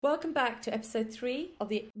Welcome back to episode 3 of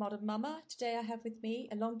the Modern Mumma. Today I have with me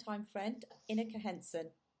a long-time friend, Ineke Henson.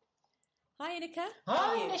 Hi, Ineke.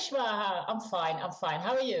 Hi, Nishma. I'm fine.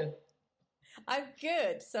 How are you? I'm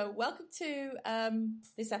good. So welcome to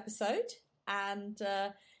this episode. And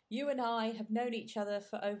you and I have known each other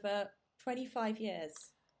for over 25 years.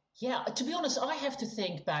 Yeah, to be honest, I have to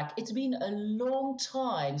think back. It's been a long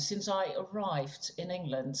time since I arrived in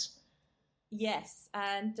England. Yes,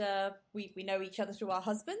 and we know each other through our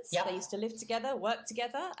husbands. Yep. They used to live together, work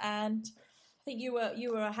together, and I think you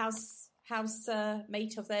were a house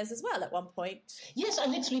mate of theirs as well at one point. Yes, I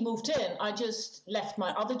literally moved in. I just left my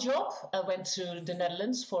other job. I went to the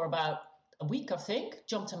Netherlands for about a week, I think,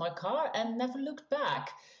 jumped in my car and never looked back.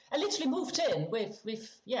 I literally moved in with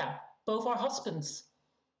both our husbands.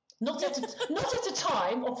 Not at the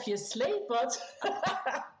time, obviously, but...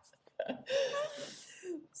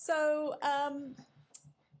 So,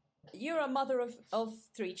 you're a mother of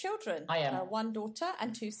 3 children. I am. 1 daughter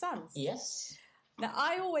and 2 sons. Yes. Now,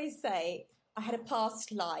 I always say I had a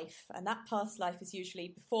past life, and that past life is usually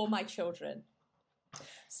before my children.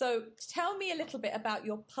 So tell me a little bit about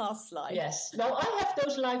your past life. Yes. Now, I have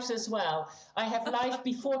those lives as well. I have life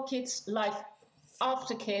before kids, life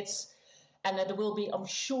after kids, and then there will be, I'm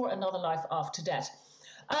sure, another life after that.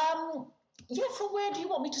 From where do you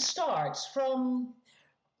want me to start?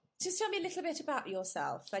 Just tell me a little bit about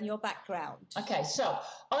yourself and your background. Okay, so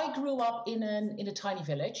I grew up in a tiny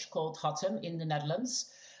village called Hattem in the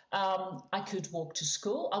Netherlands. I could walk to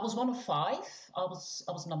school. I was one of 5. I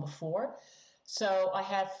was number 4. So I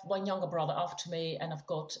have one younger brother after me, and I've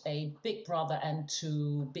got a big brother and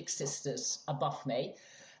 2 big sisters above me.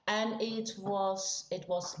 And it was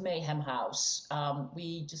mayhem house.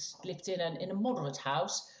 We just lived in a moderate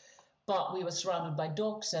house. But we were surrounded by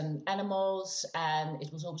dogs and animals, and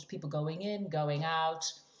it was always people going in, going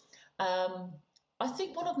out. I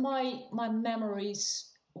think one of my memories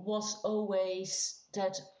was always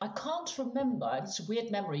that I can't remember, and it's a weird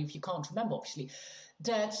memory if you can't remember, obviously,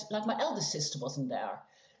 that like my eldest sister wasn't there.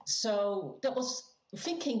 So that was,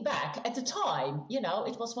 thinking back at the time,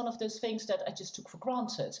 it was one of those things that I just took for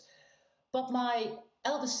granted. But my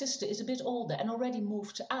eldest sister is a bit older and already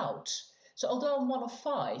moved out. So although I'm one of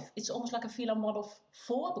 5, it's almost like I feel I'm one of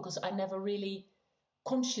 4 because I never really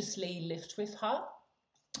consciously lived with her.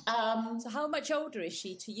 So how much older is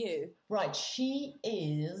she to you? Right, she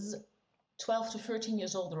is 12 to 13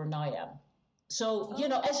 years older than I am. So,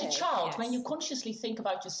 as a child, yes. when you consciously think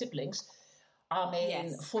about your siblings,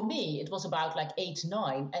 For me, it was about like 8,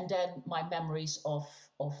 9. And then my memories of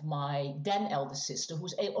my then eldest sister,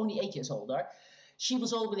 who's only 8 years older, she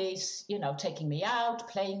was always, taking me out,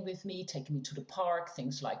 playing with me, taking me to the park,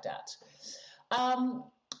 things like that.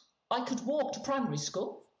 I could walk to primary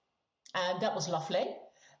school, and that was lovely.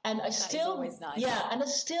 And that is always nice. Yeah, and I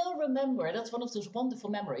still remember, that's one of those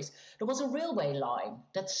wonderful memories. There was a railway line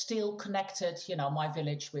that still connected, my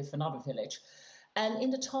village with another village. And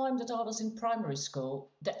in the time that I was in primary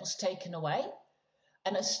school, that was taken away.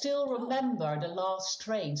 And I still remember the last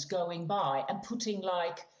trains going by and putting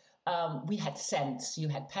we had cents, you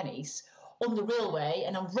had pennies, on the railway,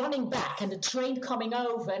 and I'm running back and the train coming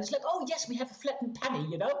over, and it's like, oh yes, we have a flattened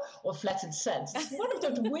penny, or flattened cents. It's one of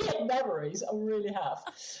those weird memories I really have.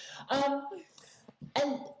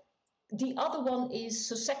 And the other one is,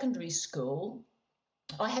 so secondary school,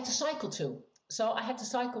 I had to cycle to. So I had to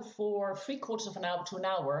cycle for 3/4 of an hour to an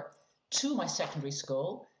hour to my secondary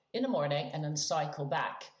school in the morning and then cycle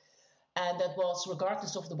back. And that was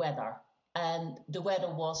regardless of the weather. And the weather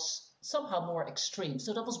was somehow more extreme.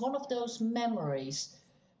 So that was one of those memories,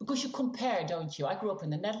 because you compare, don't you? I grew up in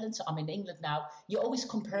the Netherlands. I'm in England now. You always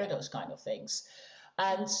compare those kind of things.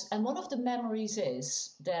 And one of the memories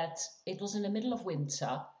is that it was in the middle of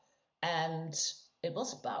winter, and it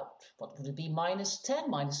was about, what would it be, -10,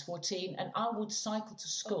 -14, and I would cycle to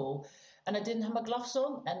school, and I didn't have my gloves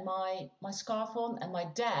on and my scarf on, and my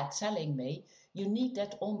dad telling me, you need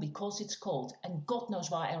that on because it's cold. And God knows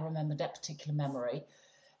why I remember that particular memory.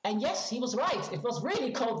 And yes, he was right. It was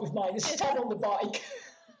really cold with -10 on the bike.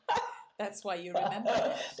 That's why you remember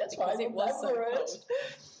it. That's why I remember it.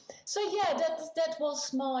 So yeah, that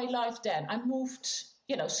was my life then. I moved,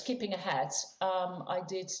 skipping ahead. I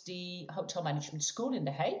did the hotel management school in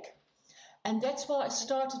The Hague. And that's where I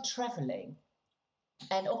started traveling.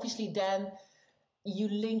 And obviously then you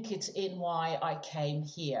link it in why I came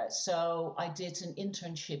here. So I did an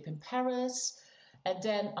internship in Paris, and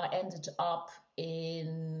then I ended up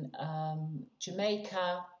in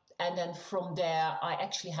Jamaica. And then from there, I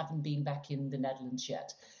actually haven't been back in the Netherlands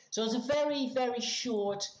yet. So it's a very, very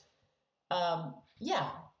short,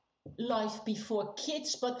 life before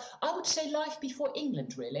kids, but I would say life before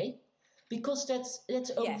England, really, because that's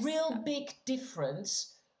a real big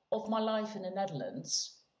difference of my life in the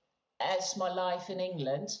Netherlands as my life in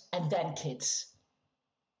England, and then kids.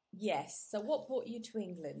 Yes. So what brought you to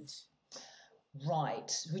England?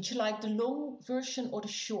 Right. Would you like the long version or the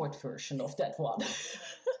short version of that one?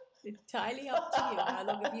 Entirely up to you. How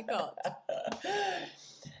long have you got?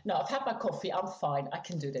 No, I've had my coffee. I'm fine. I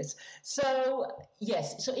can do this. So,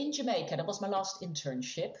 yes. So in Jamaica, that was my last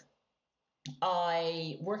internship.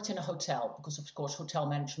 I worked in a hotel because, of course, hotel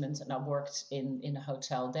management, and I worked in a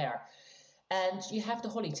hotel there. And you have the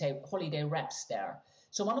holiday reps there.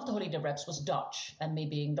 So one of the holiday reps was Dutch, and me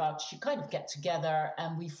being Dutch, you kind of get together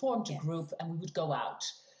and we formed a group and we would go out.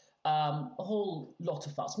 A whole lot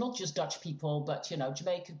of us, not just Dutch people, but,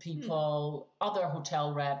 Jamaican people, other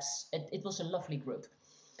hotel reps. It was a lovely group.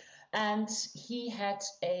 And he had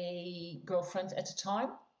a girlfriend at the time,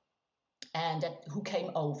 and who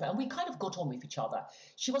came over, and we kind of got on with each other.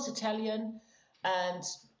 She was Italian and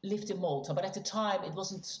lived in Malta, but at the time it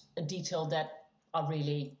wasn't a detail that I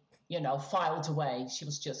really, filed away. He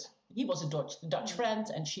was a Dutch friend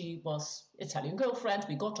and she was Italian girlfriend.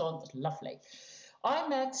 We got on, it was lovely. I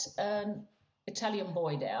met an Italian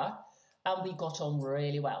boy there and we got on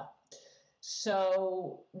really well.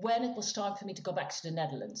 So when it was time for me to go back to the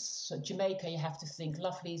Netherlands, so Jamaica, you have to think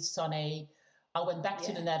lovely, sunny. I went back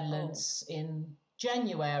to the Netherlands in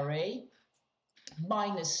January,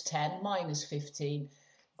 -10, -15,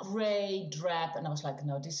 grey, drab, and I was like,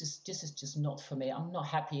 no, this is just not for me. I'm not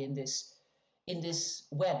happy in this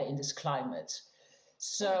weather, in this climate.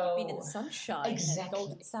 So you've been in the sunshine, exactly, and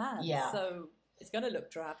golden sand, so it's going to look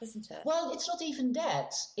drab, isn't it? Well, it's not even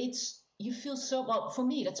that. You feel so well. For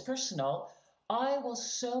me, that's personal. I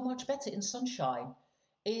was so much better in sunshine.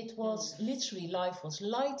 It was literally, life was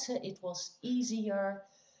lighter. It was easier.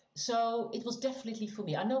 So it was definitely for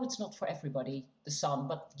me. I know it's not for everybody, the sun,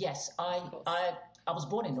 but yes, I was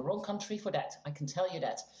born in the wrong country for that. I can tell you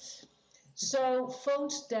that. So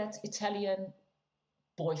phoned that Italian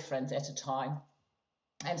boyfriend at the time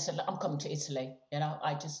and said, I'm coming to Italy.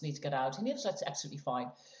 I just need to get out. And he was like, that's absolutely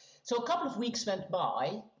fine. So a couple of weeks went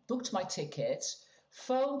by, booked my tickets,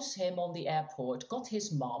 phoned him on the airport, got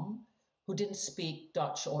his mum, who didn't speak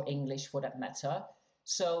Dutch or English for that matter.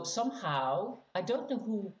 So somehow, I don't know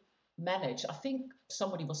who managed, I think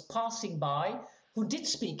somebody was passing by who did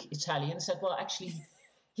speak Italian and said, well, actually,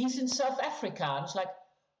 he's in South Africa. And I was like,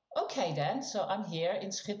 okay then. So I'm here in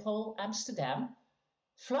Schiphol, Amsterdam,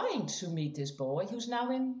 flying to meet this boy who's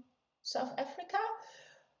now in South Africa.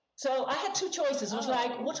 So I had two choices. I was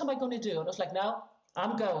like, what am I going to do? And I was like, no,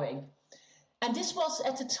 I'm going. And this was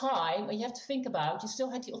at the time, and you have to think about, you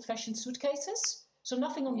still had the old-fashioned suitcases, so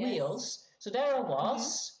nothing on wheels. So there I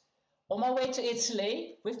was, on my way to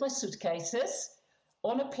Italy with my suitcases,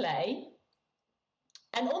 on a plane.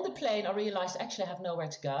 And on the plane, I realized actually I have nowhere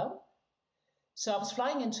to go. So I was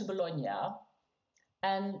flying into Bologna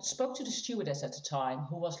and spoke to the stewardess at the time,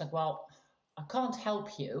 who was like, well, I can't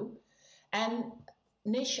help you. And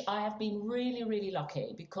Nish, I have been really, really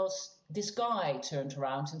lucky because this guy turned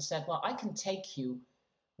around and said, well, I can take you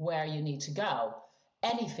where you need to go.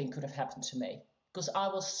 Anything could have happened to me because I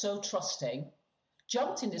was so trusting,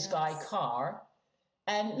 jumped in this guy's car,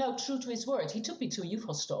 and no, true to his word, he took me to a youth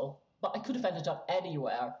hostel, but I could have ended up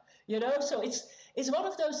anywhere, So it's one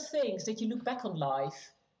of those things that you look back on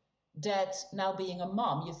life that now being a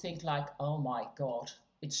mum, you think like, oh my God,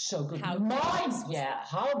 it's so good. How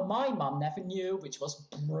my mum never knew, which was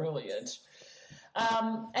brilliant.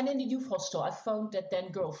 And in the youth hostel, I phoned that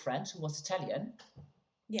then girlfriend who was Italian,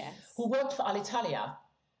 who worked for Alitalia.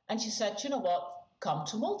 And she said, you know what, come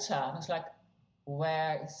to Malta. And I was like,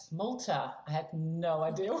 where is Malta? I had no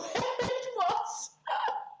idea where it was.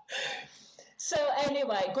 So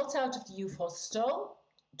anyway, got out of the youth hostel,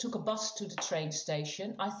 took a bus to the train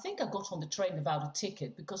station. I think I got on the train without a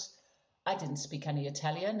ticket because I didn't speak any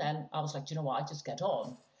Italian. And I was like, you know what, I just get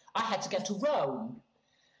on. I had to get to Rome.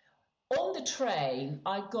 On the train,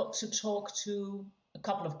 I got to talk to a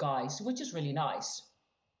couple of guys, which is really nice.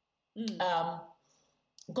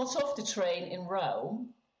 Got off the train in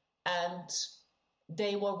Rome and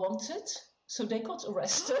they were wanted, so they got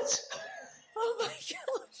arrested. Oh my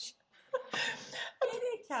gosh.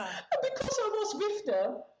 And because I was with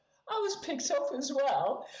them, I was picked up as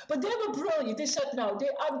well. But they were brilliant. They said, no,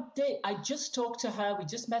 I just talked to her. We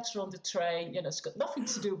just met her on the train. It's got nothing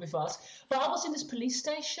to do with us. But I was in this police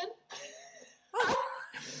station.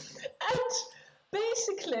 And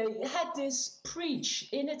basically had this preach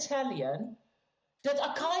in Italian that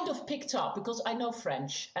I kind of picked up because I know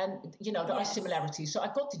French and, there are similarities. So I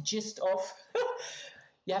got the gist of,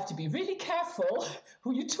 you have to be really careful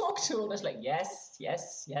who you talk to. And I was like, yes,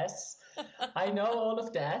 yes, yes. I know all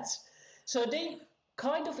of that. So they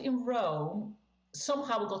kind of in Rome,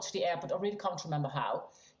 somehow we got to the airport, I really can't remember how,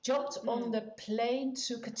 jumped on the plane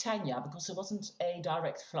to Catania because there wasn't a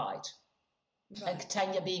direct flight. Right. And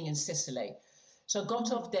Catania being in Sicily. So I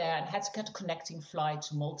got off there and had to get a connecting flight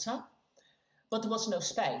to Malta, but there was no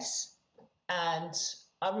space. And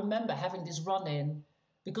I remember having this run-in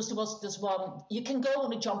because there was this one, you can go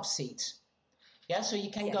on a jump seat. Yeah, so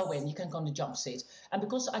you can go in, you can go on the jump seat. And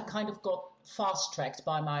because I kind of got fast-tracked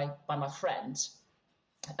by my friend,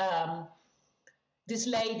 this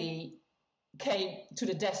lady came to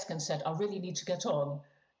the desk and said, I really need to get on.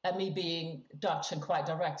 And me being Dutch and quite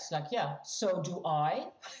direct, like, yeah, so do I.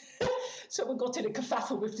 So we got in a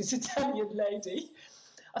kerfuffle with this Italian lady.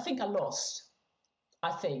 I think I lost.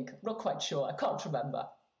 Not quite sure. I can't remember.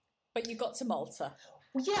 But you got to Malta.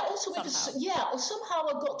 Yeah, also somehow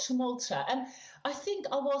I got to Malta. And I think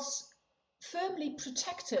I was firmly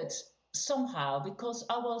protected somehow because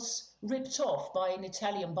I was ripped off by an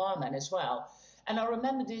Italian barman as well. And I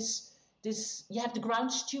remember this you have the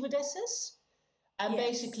ground stewardesses and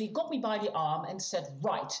basically got me by the arm and said,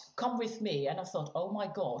 right, come with me. And I thought, oh my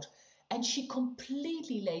God. And she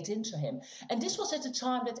completely laid into him. And this was at a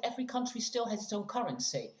time that every country still has its own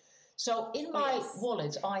currency. So in my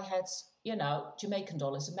wallet, I had, Jamaican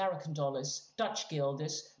dollars, American dollars, Dutch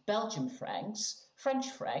guilders, Belgian francs,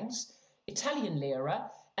 French francs, Italian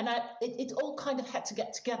lira. And it all kind of had to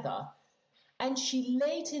get together. And she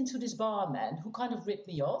laid into this barman who kind of ripped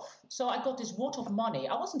me off. So I got this wad of money.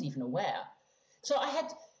 I wasn't even aware. So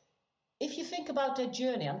if you think about that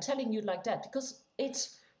journey, I'm telling you like that, because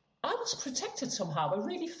I was protected somehow. I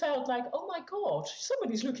really felt like, oh my God,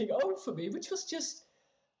 somebody's looking over me, which was just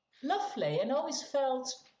lovely. And I always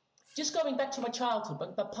felt, just going back to my childhood,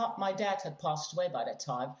 but my dad had passed away by that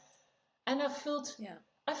time. And I felt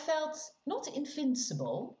not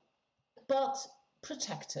invincible, but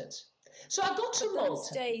protected. So I got to Malta. Those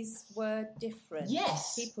days were different.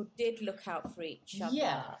 Yes. People did look out for each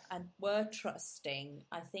other and were trusting.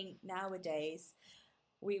 I think nowadays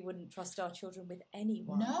we wouldn't trust our children with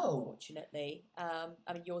anyone, unfortunately. I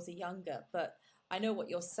mean, yours are younger, but I know what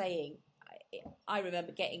you're saying. I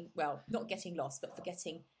remember not getting lost, but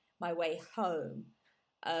forgetting my way home.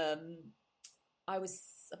 I was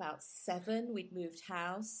about 7. We'd moved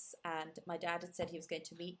house, and my dad had said he was going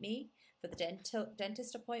to meet me for the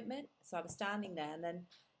dentist appointment. So I was standing there, and then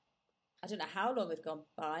I don't know how long had gone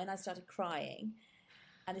by, and I started crying.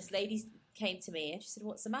 And this lady came to me, and she said,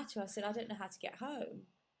 "What's the matter?" I said, "I don't know how to get home."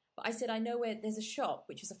 But I said, "I know where there's a shop,"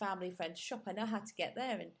 which was a family friend's shop. "I know how to get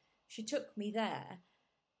there." And she took me there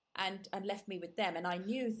and left me with them, and I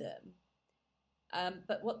knew them.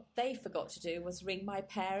 But what they forgot to do was ring my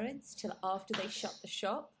parents till after they shut the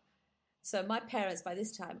shop. So my parents, by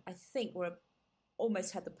this time, I think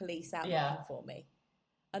almost had the police out looking for me.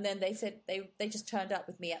 And then they said they just turned up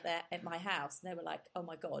with me at my house, and they were like, "Oh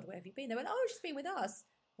my God, where have you been?" They went, "Oh, she's been with us."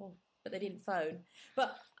 Well, but they didn't phone.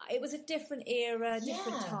 But it was a different era,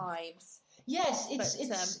 different times. Yes,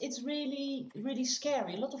 it's really, really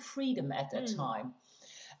scary. A lot of freedom at that time.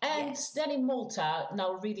 And then in Malta,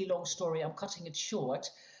 now a really long story, I'm cutting it short,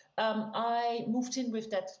 I moved in with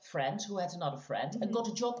that friend who had another friend and got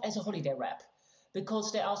a job as a holiday rep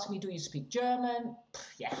because they asked me, "Do you speak German?"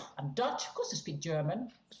 Yeah, I'm Dutch, of course I speak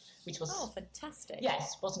German, which was... Oh, fantastic.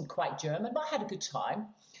 Yes, wasn't quite German, but I had a good time.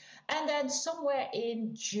 And then somewhere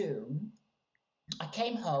in June, I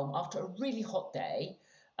came home after a really hot day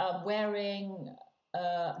wearing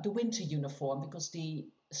the winter uniform because the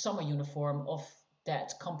summer uniform of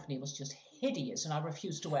that company was just hideous and I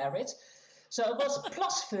refused to wear it. So it was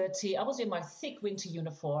plus 30. I was in my thick winter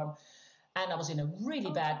uniform and I was in a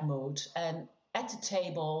really bad mood. And at the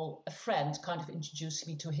table, a friend kind of introduced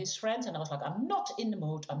me to his friend. And I was like, I'm not in the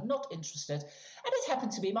mood. I'm not interested. And it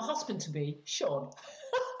happened to be my husband-to-be, Sean.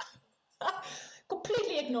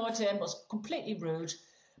 Completely ignored him, was completely rude.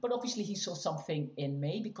 But obviously he saw something in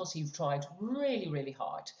me because he tried really, really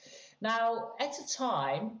hard. Now, at the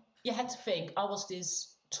time, you had to think I was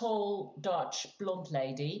this tall Dutch blonde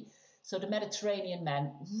lady. So the Mediterranean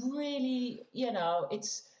man really,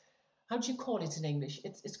 it's, how do you call it in English?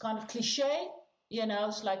 It's kind of cliche,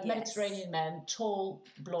 it's like Mediterranean man, tall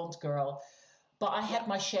blonde girl. But I had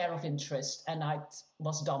my share of interest and I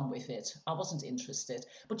was done with it. I wasn't interested.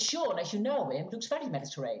 But Sean, as you know him, looks very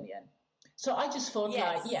Mediterranean. So I just thought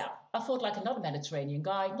I thought like another Mediterranean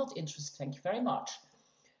guy, not interested, thank you very much.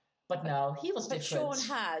 But no, he was different. But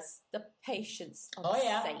Sean has the patience of a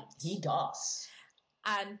saint. He does.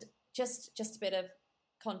 And just a bit of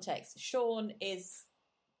context. Sean is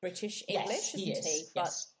British English, yes, he isn't is. he?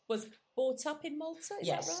 But was brought up in Malta, is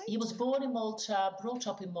that right? He was born in Malta, brought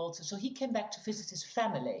up in Malta, so he came back to visit his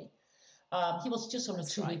family. He was just on a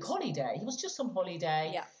 2-week holiday. He was just on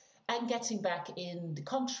holiday and getting back in the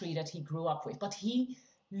country that he grew up with. But he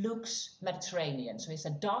looks Mediterranean, so he's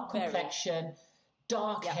a dark complexion,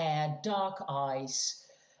 dark hair, dark eyes.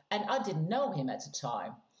 And I didn't know him at the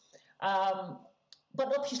time.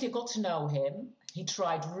 But obviously I got to know him. He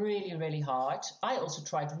tried really, really hard. I also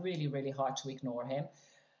tried really, really hard to ignore him.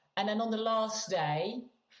 And then on the last day,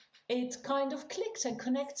 it kind of clicked and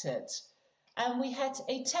connected. And we had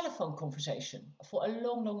a telephone conversation for a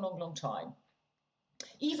long, long, long, long time.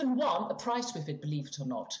 Even won a prize with it, believe it or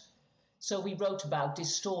not. So we wrote about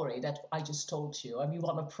this story that I just told you, and we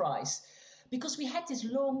won a prize. Because we had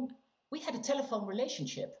a telephone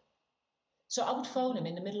relationship. So I would phone him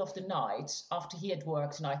in the middle of the night after he had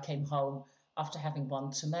worked and I came home after having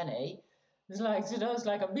won too many. It's like,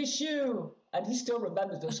 I miss you. And he still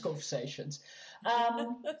remembered those conversations.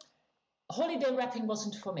 Holiday wrapping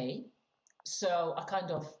wasn't for me. So I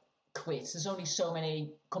kind of quit. There's only so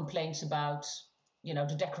many complaints about,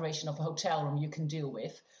 the decoration of a hotel room you can deal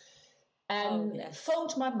with. And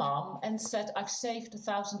phoned my mum and said, I've saved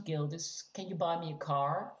 1,000 guilders. Can you buy me a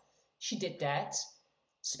car? She did that.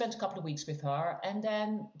 Spent a couple of weeks with her and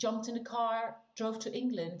then jumped in the car, drove to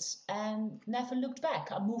England and never looked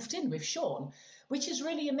back. I moved in with Sean, which is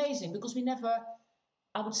really amazing because we never,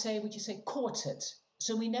 courted.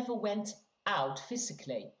 So we never went out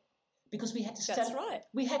physically because we had this,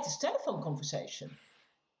 we had this telephone conversation.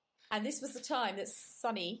 And this was the time that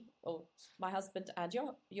Sonny, or my husband, and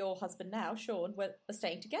your husband now, Sean, were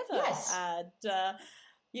staying together. Yes. And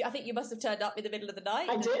I think you must have turned up in the middle of the night.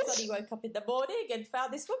 I did. Sonny woke up in the morning and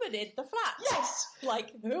found this woman in the flat. Yes.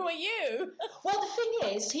 Like, who are you? Well, the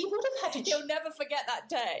thing is, he would have had You'll never forget that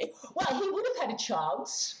day. Well, he would have had a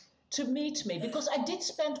chance to meet me because I did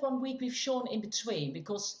spend 1 week with Sean in between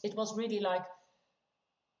because it was really like,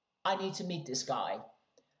 I need to meet this guy.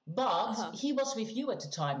 But he was with you at the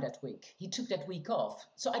time that week. He took that week off.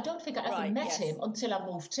 So I don't think I ever met him until I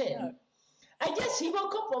moved in. No. And yes, he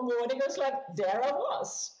woke up one morning and was like, there I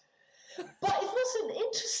was. But it was an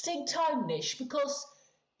interesting time, Nish, because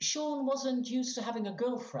Sean wasn't used to having a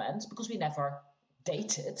girlfriend because we never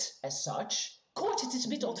dated as such. Courted is a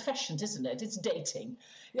bit old-fashioned, isn't it? It's dating.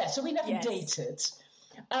 Yeah, so we never dated.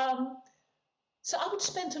 So I would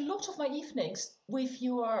spend a lot of my evenings with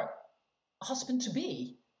your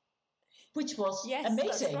husband-to-be, which was amazing.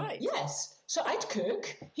 That's right. Yes. So I'd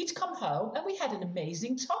cook, he'd come home, and we had an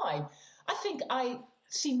amazing time. I think I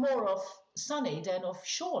see more of Sonny than of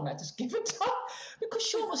Sean at this given time because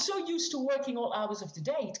Sean was so used to working all hours of the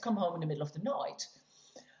day. He'd come home in the middle of the night.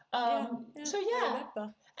 And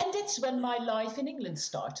that's when my life in England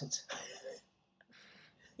started.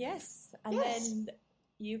 Yes. And then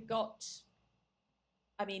you got,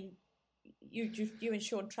 you and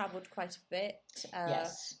Sean travelled quite a bit.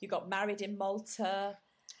 You got married in Malta.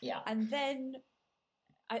 Yeah. And then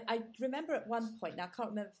I remember at one point, now I can't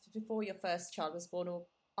remember if it was before your first child was born or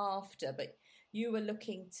after, but you were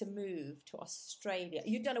looking to move to Australia.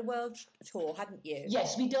 You'd done a world tour, hadn't you?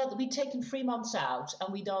 Yes, we'd taken 3 months out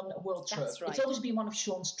and we'd done a world trip. That's right. It's always been one of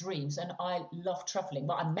Sean's dreams and I love travelling.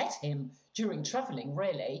 Well, I met him during travelling,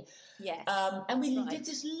 really. Yes. And we did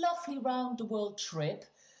this lovely round the world trip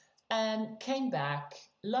and came back,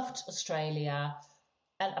 loved Australia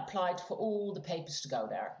and applied for all the papers to go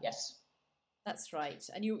there. Yes. That's right.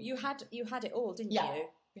 And you had it all, didn't you?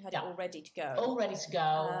 You had it all ready to go. All ready to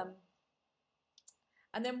go.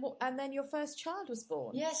 And then your first child was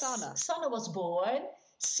born. Yes, Sana. Sana was born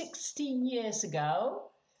 16 years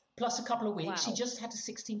ago, plus a couple of weeks. Wow. She just had a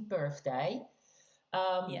 16th birthday.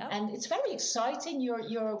 And it's very exciting.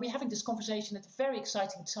 We're having this conversation at a very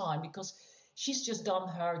exciting time because she's just done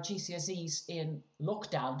her GCSEs in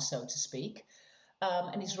lockdown, so to speak,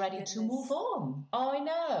 and is ready to move on. I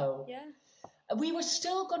know. Yeah. We were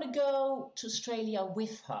still going to go to Australia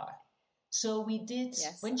with her. So we did,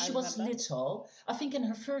 when she was little, I think in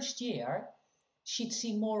her first year, she'd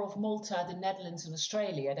seen more of Malta, the Netherlands and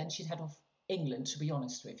Australia than she'd had of England, to be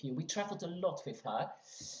honest with you. We travelled a lot with her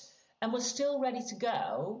and was still ready to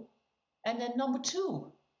go. And then number 2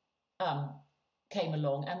 came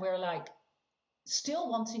along and we were like, still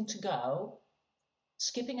wanting to go,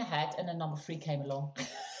 skipping ahead, and then number 3 came along.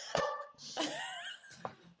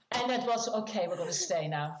 And that was, okay, we're going to stay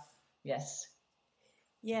now. Yes.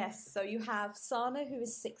 Yes, so you have Sana, who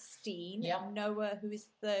is 16, Noah, who is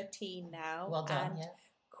 13 now. Well done,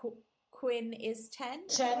 and Quinn is 10?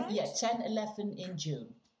 10, right? 10, 11 in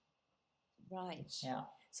June. Right. Yeah.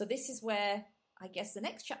 So this is where I guess the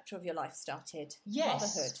next chapter of your life started.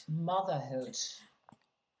 Yes, motherhood.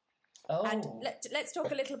 Oh. And let's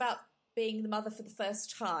talk a little about being the mother for the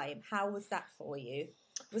first time. How was that for you?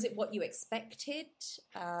 Was it what you expected?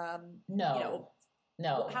 No.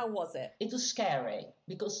 No. How was it? It was scary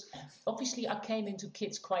because obviously I came into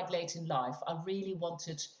kids quite late in life. I really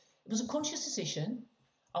wanted, it was a conscious decision.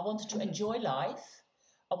 I wanted to enjoy life.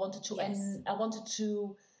 I wanted to, I wanted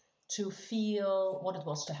to feel what it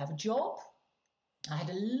was to have a job. I had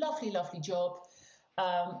a lovely, lovely job.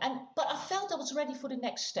 But I felt I was ready for the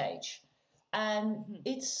next stage. And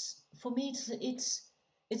for me, it's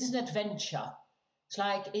an adventure. It's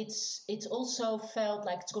like, it also felt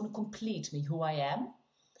like it's going to complete me, who I am.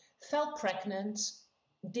 Felt pregnant,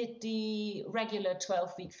 did the regular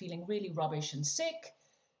 12-week feeling really rubbish and sick,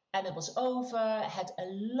 and it was over. Had a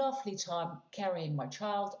lovely time carrying my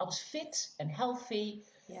child. I was fit and healthy.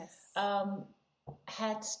 Yes.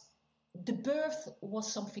 The birth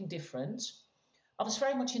was something different. I was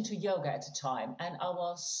very much into yoga at the time, and I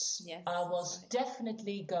was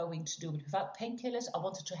definitely going to do it without painkillers. I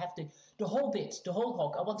wanted to have the whole bit, the whole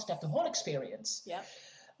hog. I wanted to have the whole experience. Yeah.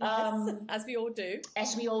 Yes, as we all do.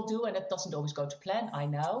 As we all do, and it doesn't always go to plan, I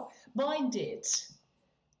know. Mine did,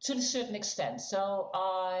 to a certain extent. So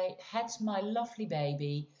I had my lovely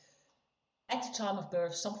baby. At the time of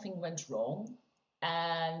birth, something went wrong,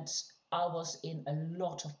 and I was in a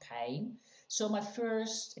lot of pain. So my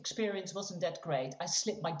first experience wasn't that great. I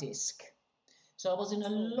slipped my disc. So I was in a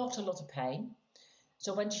lot of pain.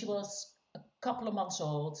 So when she was a couple of months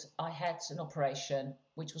old, I had an operation,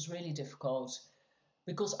 which was really difficult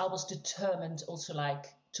because I was determined also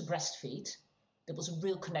to breastfeed. There was a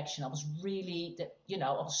real connection. I was really,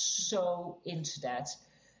 I was so into that.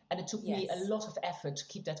 And it took me a lot of effort to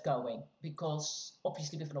keep that going because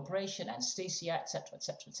obviously with an operation, anesthesia, etc.,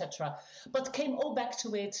 etc., etc. But came all back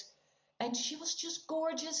to it. And she was just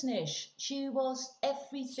gorgeous, Nish. She was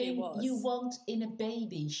everything you want in a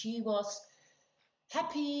baby. She was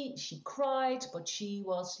happy, she cried, but she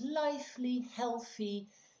was lively, healthy.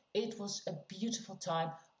 It was a beautiful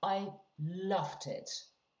time. I loved it.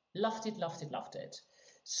 Loved it, loved it, loved it.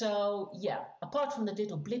 So, yeah, apart from the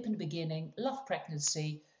little blip in the beginning, loved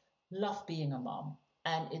pregnancy, loved being a mom.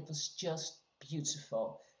 And it was just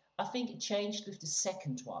beautiful. I think it changed with the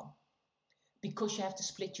second one. Because you have to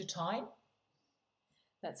split your time.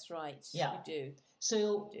 That's right. Yeah. You do.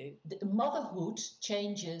 So the motherhood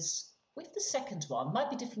changes with the second one.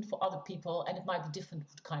 Might be different for other people, and it might be different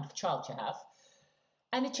for the kind of child you have.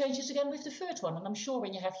 And it changes again with the third one. And I'm sure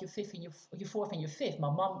when you have your fifth and your fourth and your fifth,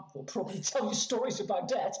 my mum will probably tell you stories about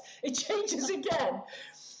that. It changes again.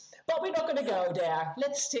 But we're not going to go there.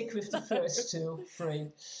 Let's stick with the first 2,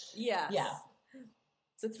 3. Yeah. Yeah.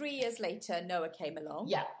 So 3 years later, Noah came along.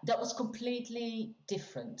 Yeah, that was completely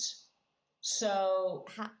different. So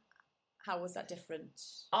how was that different?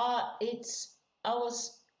 I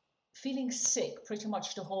was feeling sick pretty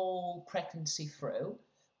much the whole pregnancy through,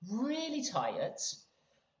 really tired,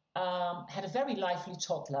 had a very lively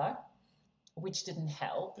toddler, which didn't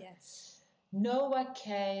help. Yes. Noah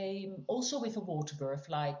came also with a water birth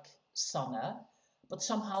like Sanne, but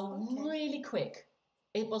somehow really quick.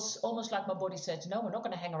 It was almost like my body said, no, we're not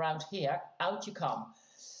going to hang around here. Out you come.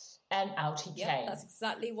 And out he came. That's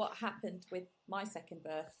exactly what happened with my second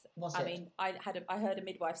birth. I mean, I heard a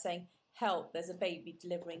midwife saying, help, there's a baby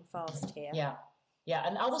delivering fast here. Yeah. Yeah,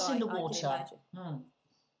 and I was in the water.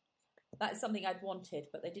 That's something I'd wanted,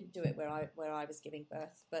 but they didn't do it where I was giving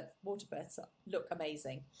birth. But water births look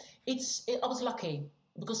amazing. I was lucky.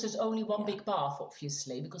 Because there's only one big bath,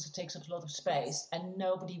 obviously, because it takes up a lot of space, and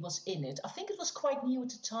nobody was in it. I think it was quite new at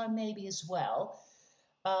the time, maybe as well.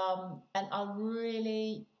 And I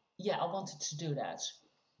really, I wanted to do that.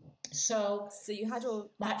 So you had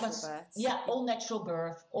all natural births? Yeah, all natural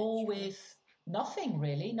birth, all with nothing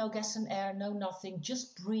really, no gas and air, no nothing,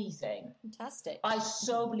 just breathing. Fantastic. I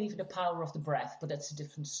so believe in the power of the breath, but that's a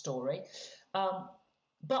different story.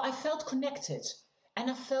 But I felt connected. And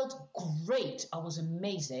I felt great. I was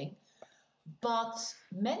amazing. But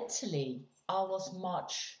mentally, I was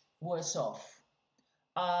much worse off.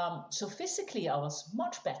 So physically, I was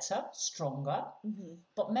much better, stronger. Mm-hmm.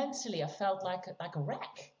 But mentally, I felt like a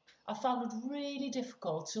wreck. I found it really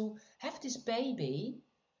difficult to have this baby.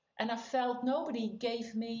 And I felt nobody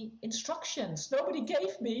gave me instructions. Nobody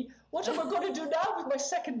gave me, what am I going to do now with my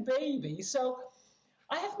second baby? So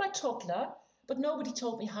I have my toddler, but nobody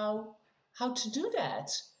told me how to do that.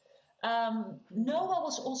 Noah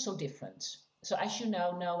was also different. So as you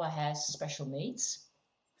know, Noah has special needs.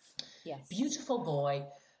 Yes. Beautiful boy.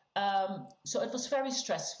 So it was very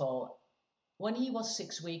stressful. When he was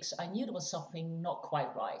 6 weeks, I knew there was something not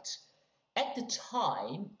quite right. At the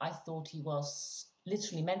time, I thought he was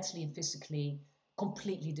literally mentally and physically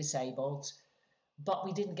completely disabled, but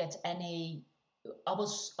we didn't get any. I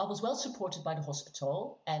was well supported by the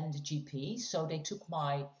hospital and the GP, so they took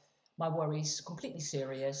my worries completely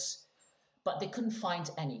serious, but they couldn't find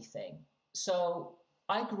anything. So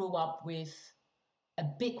I grew up with a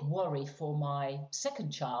big worry for my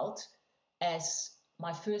second child, as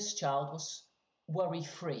my first child was worry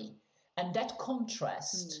free. And that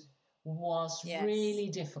contrast was Yes. really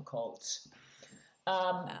difficult.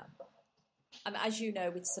 Wow. As you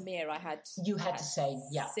know, with Samir, I had the same,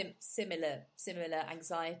 yeah. Similar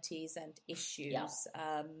anxieties and issues.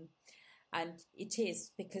 Yeah. And it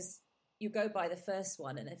is because you go by the first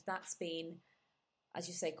one, and if that's been, as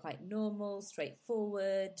you say, quite normal,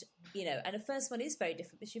 straightforward, and the first one is very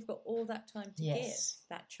different because you've got all that time to give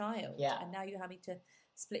that child. Yeah. And now you're having to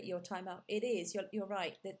split your time up. It is, you're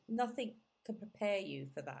right, that nothing can prepare you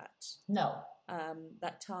for that. No.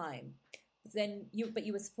 That time. Then you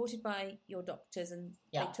were supported by your doctors, and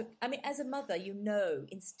they took. As a mother,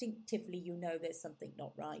 instinctively, there's something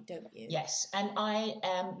not right, don't you? Yes, and I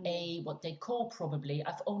am what they call probably.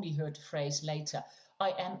 I've only heard the phrase later.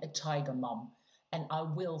 I am a tiger mum, and I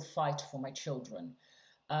will fight for my children.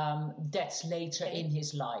 That's later in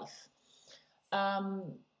his life.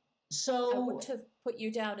 So I wouldn't have put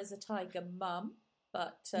you down as a tiger mum,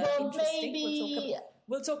 but interesting. Maybe.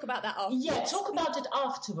 We'll talk about that afterwards. Yeah, talk about it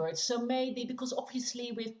afterwards. So maybe, because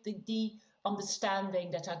obviously with the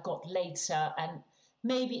understanding that I got later, and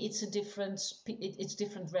maybe it's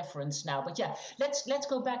different reference now. But yeah, let's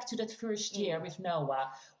go back to that first year with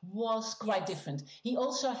Noah. Was quite different. He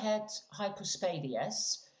also had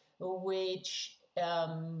hypospadias, which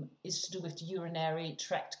is to do with the urinary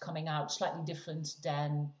tract coming out slightly different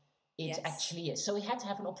than it actually is. So he had to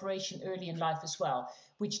have an operation early in life as well,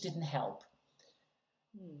 which didn't help.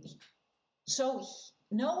 So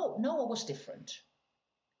Noah was different,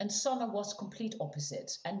 and Sana was complete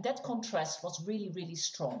opposite, and that contrast was really, really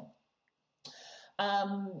strong.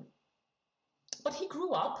 But he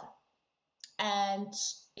grew up, and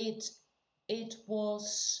it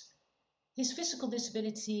was, his physical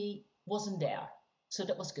disability wasn't there, so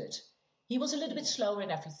that was good. He was a little bit slower in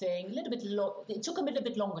everything, it took him a little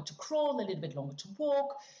bit longer to crawl, a little bit longer to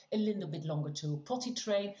walk, a little bit longer to potty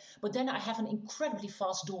train. But then I have an incredibly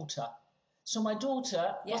fast daughter. So my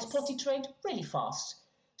daughter was potty trained really fast,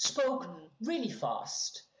 spoke really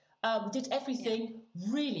fast, did everything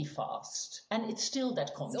really fast. And it's still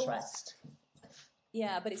that contrast.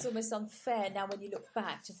 Yeah, but it's almost unfair now when you look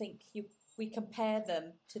back to think we compare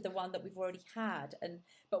them to the one that we've already had,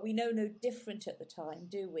 but we know no different at the time,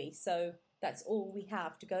 do we? So that's all we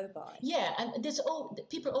have to go by. Yeah, and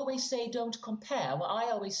people always say don't compare. Well, I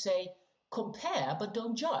always say compare, but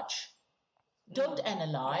don't judge. Don't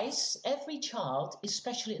analyze. Every child is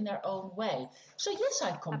special in their own way. So yes,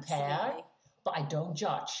 I compare, but I don't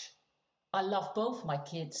judge. I love both my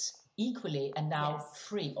kids equally, and now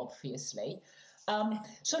free, obviously.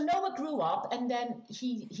 So Noah grew up, and then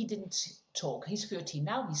he didn't talk. He's 13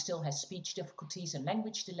 now. He still has speech difficulties and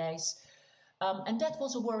language delays. And that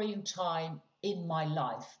was a worrying time in my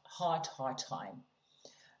life. Hard time.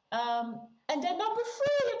 And then number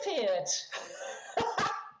 3 appeared.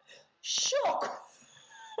 Shock.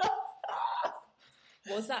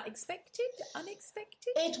 Was that expected?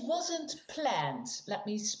 Unexpected? It wasn't planned. Let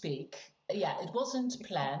me speak. Yeah, it wasn't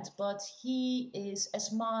planned, but he is,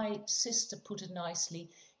 as my sister put it nicely,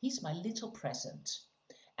 he's my little present.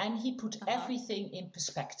 And he put everything in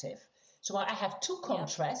perspective. So I have 2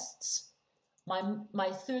 contrasts. My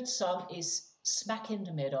third son is smack in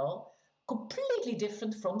the middle, completely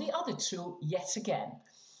different from the other 2 yet again.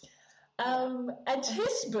 And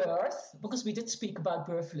his birth, because we did speak about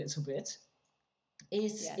birth a little bit,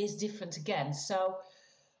 is different again. So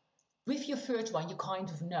with your third one, you kind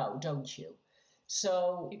of know, don't you?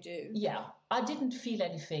 So you do. Yeah, I didn't feel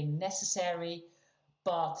anything necessary,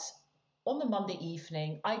 but on the Monday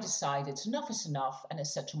evening, I decided enough is enough, and I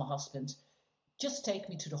said to my husband, just take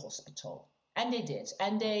me to the hospital. And they did.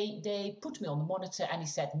 And they put me on the monitor, and he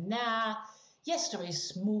said, nah, yes, there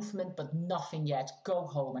is movement, but nothing yet. Go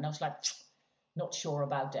home. And I was like, not sure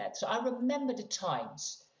about that. So I remember the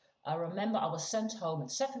times. I remember I was sent home at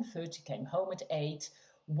 7:30, came home at 8,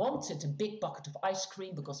 wanted a big bucket of ice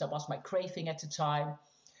cream because that was my craving at the time.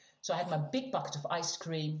 So I had my big bucket of ice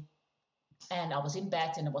cream, and I was in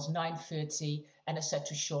bed, and it was 9:30, and I said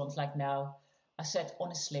to Sean, like, now, I said,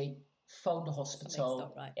 honestly, phone the hospital.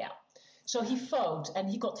 Not right. Yeah. So he phoned, and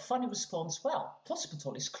he got the funny response, well,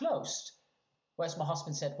 hospital is closed. Whereas my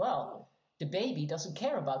husband said, well, the baby doesn't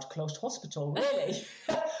care about closed hospital, really.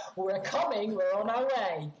 We're coming, we're on our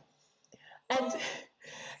way. And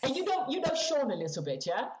and you know Sean a little bit,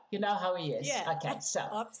 yeah? You know how he is. Yeah. Okay, so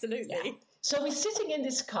Absolutely. yeah. So we're sitting in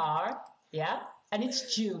this car, yeah, and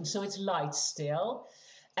it's June, so it's light still,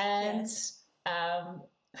 and there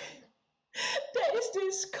is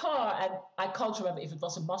this car, and I can't remember if it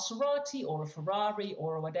was a Maserati or a Ferrari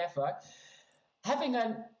or whatever, having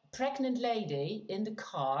a pregnant lady in the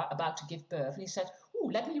car about to give birth, and he said, "Ooh,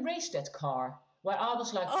 let me race that car." Where I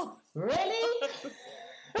was like, Oh. Really?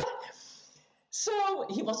 So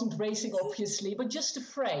he wasn't racing, obviously, but just the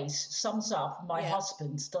phrase sums up my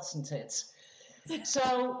husband, doesn't it?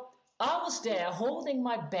 So I was there holding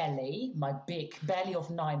my belly, my big belly of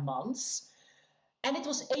 9 months, and it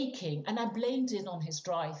was aching, and I blamed it on his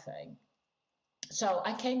driving. So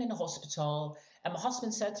I came in the hospital, and my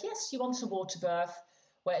husband said, "Yes, he wants a water birth,"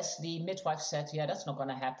 whereas the midwife said, "Yeah, that's not going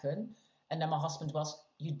to happen." And then my husband was,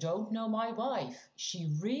 "You don't know my wife.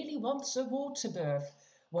 She really wants a water birth."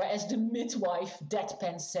 Whereas the midwife,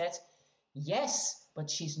 deadpan, said, "Yes, but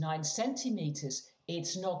she's 9 centimeters.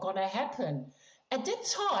 It's not going to happen." At that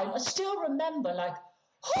time, I still remember like,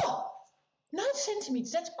 9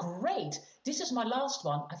 centimeters, that's great. This is my last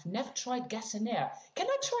one. I've never tried gas and air. Can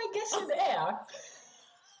I try gas and air?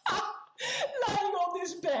 Lying on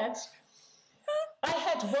this bed. I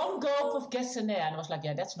had one gulp of gas and air, and I was like,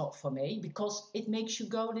 yeah, that's not for me, because it makes you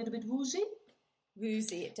go a little bit woozy.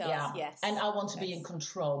 Woozy, it does, yes. And I want to be in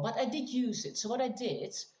control. But I did use it. So what I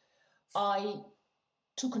did, I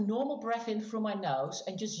took a normal breath in through my nose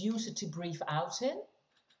and just used it to breathe out in.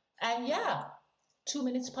 And 2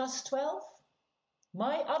 minutes past 12,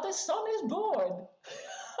 my other son is born.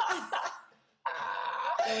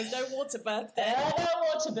 There was no water birth there. No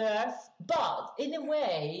water birth. But in a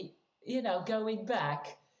way, you know, going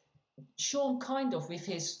back, Sean kind of, with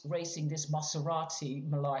his racing this Maserati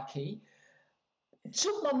malarkey,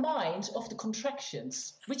 took my mind off the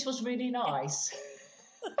contractions, which was really nice.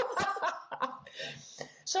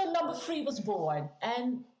 So number 3 was born,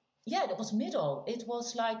 and that was middle. It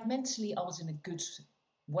was like mentally I was in a good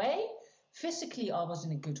way, physically I was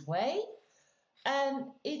in a good way,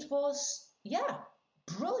 and it was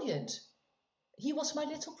brilliant. He was my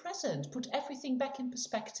little present, put everything back in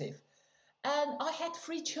perspective, and I had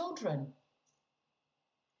 3 children.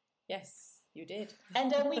 Yes, you did. And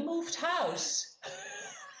then we moved house.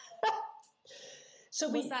 So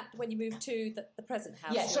was that when you moved to the present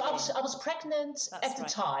house? Yeah, so I was pregnant at the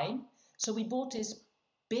time. So we bought this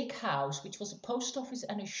big house, which was a post office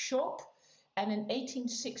and a shop and an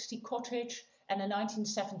 1860 cottage and a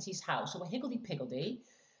 1970s house. So a higgledy-piggledy.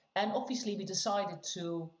 And obviously we decided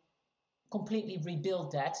to completely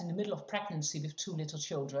rebuild that in the middle of pregnancy with 2 little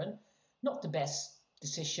children. Not the best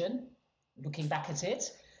decision, looking back at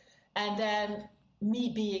it. And then me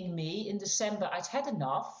being me, in December I'd had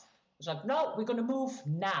enough. I was like, no, we're going to move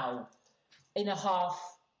now in a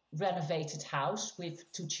half renovated house with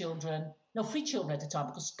 3 children at the time,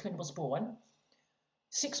 because Quinn was born,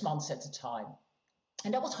 6 months at the time.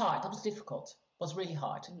 And that was hard. That was difficult. It was really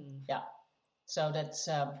hard. Yeah. So that's,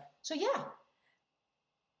 And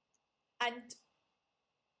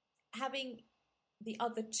having the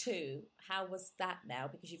other 2, how was that now?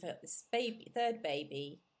 Because you've had this third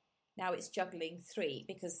baby. Now it's juggling 3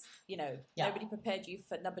 because, nobody prepared you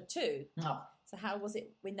for number 2. No. So how was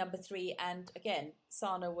it with number 3? And again,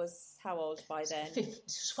 Sana was how old by then?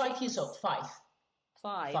 5 years old. 5.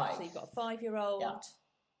 5. So you've got a 5-year-old,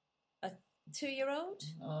 a 2-year-old,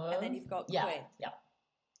 and then you've got Quinn. Yeah.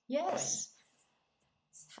 Yes.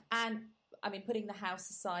 Quinn. And I mean, putting the house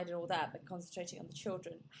aside and all that, but concentrating on the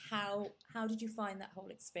children. How did you find that whole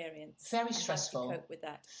experience? Very stressful. How did you cope with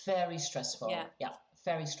that? Very stressful. Yeah.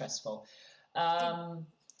 Very stressful.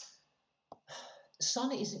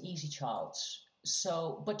 Sana is an easy child,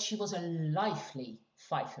 but she was a lively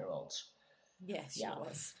 5-year-old. Yes, she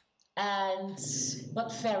was.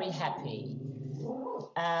 But very happy.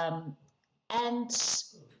 And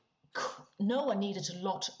Noah needed a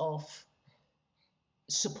lot of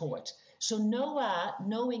support. So Noah,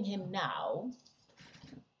 knowing him now,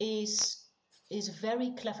 is a very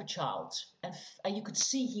clever child, and you could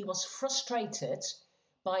see he was frustrated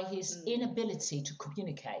by his inability to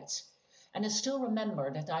communicate. And I still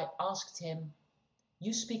remember that I asked him,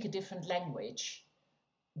 "You speak a different language,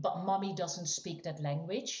 but Mummy doesn't speak that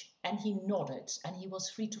language." And he nodded, and he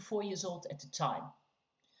was 3 to 4 years old at the time.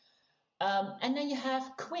 And then you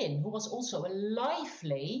have Quinn, who was also a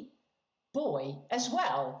lively boy as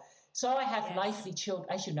well. So I have lively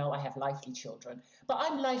children. As you know, I have lively children. But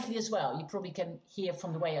I'm lively as well. You probably can hear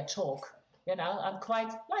from the way I talk. I'm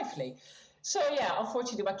quite lively. So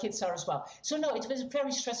unfortunately my kids are as well. So no, it was a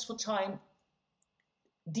very stressful time.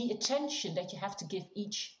 The attention that you have to give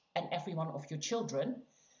each and every one of your children,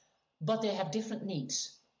 but they have different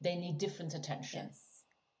needs. They need different attention. Yes.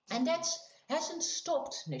 And that hasn't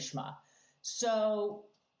stopped, Nishma. So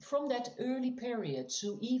from that early period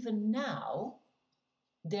to even now,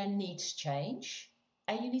 their needs change,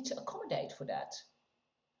 and you need to accommodate for that.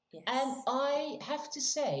 Yes. And I have to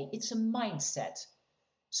say, it's a mindset.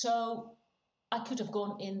 So I could have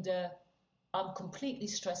gone in the I'm completely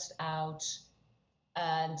stressed out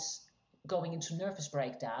and going into nervous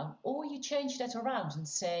breakdown, or you change that around and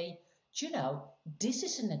say, this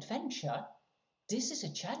is an adventure, this is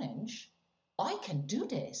a challenge, I can do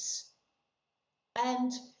this.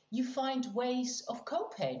 And you find ways of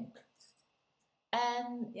coping.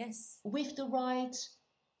 And yes, with the right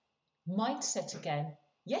mindset again,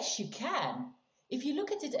 yes, you can. If you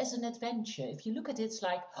look at it as an adventure, if you look at it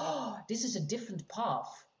like, this is a different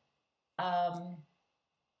path,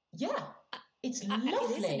 it's lovely.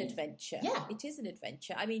 It is an adventure. Yeah. It is an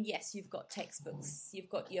adventure. I mean, yes, you've got textbooks. You've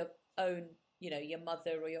got your own, your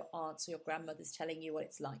mother or your aunts or your grandmothers telling you what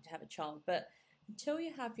it's like to have a child. But until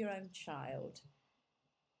you have your own child,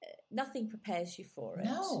 nothing prepares you for it.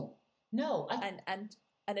 No. And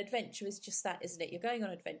an adventure is just that, isn't it? You're going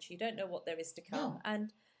on adventure. You don't know what there is to come. No.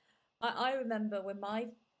 And I remember when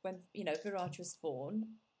Viraj was born,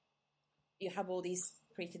 you have all these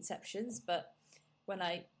preconceptions, but when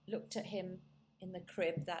I looked at him in the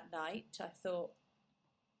crib that night, I thought,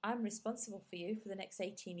 I'm responsible for you for the next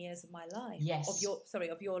 18 years of my life. Yes. Of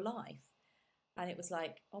your life. And it was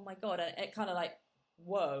like, oh my God. And it kind of like,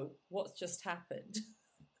 whoa, what's just happened?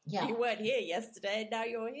 Yeah. You weren't here yesterday, and now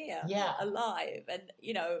you're here. Yeah. Alive. And,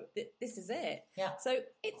 this is it. Yeah. So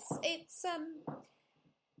it's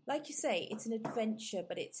like you say, it's an adventure,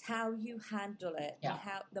 but it's how you handle it and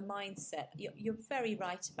how the mindset. You're very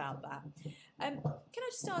right about that. Can I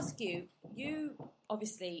just ask you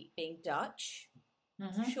obviously being Dutch,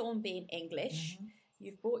 Sean being English,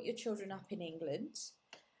 you've brought your children up in England.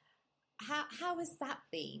 How has that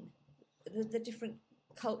been? The different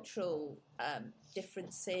cultural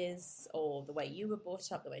differences, or the way you were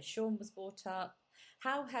brought up, the way Sean was brought up.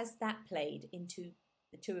 How has that played into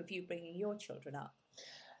the two of you bringing your children up?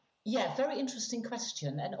 Yeah, very interesting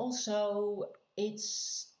question. And also,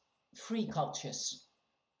 it's three cultures.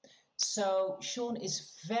 So Sean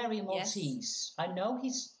is very Maltese. Yes. I know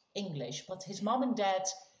he's English, but his mom and dad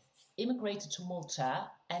immigrated to Malta,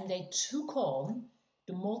 and they took on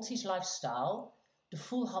the Maltese lifestyle, the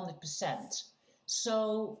full 100%.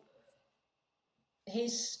 So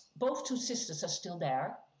both two sisters are still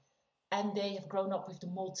there, and they have grown up with the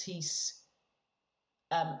Maltese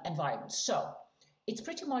environment. So it's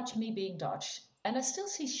pretty much me being Dutch, and I still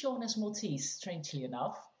see Sean as Maltese, strangely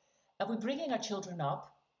enough. And we're bringing our children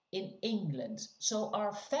up in England. So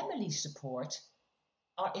our family support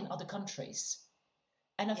are in other countries.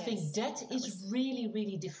 And I think that is really,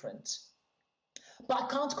 really different. But I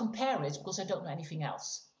can't compare it because I don't know anything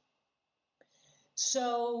else.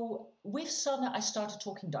 So with Sanne, I started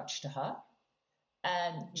talking Dutch to her.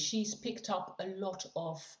 And she's picked up a lot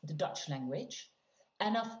of the Dutch language.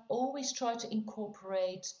 And I've always tried to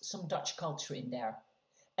incorporate some Dutch culture in there.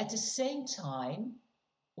 At the same time,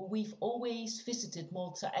 we've always visited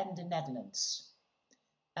Malta and the Netherlands,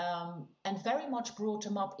 and very much brought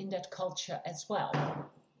them up in that culture as well.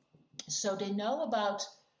 So they know about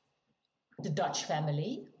the Dutch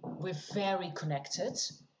family. We're very connected.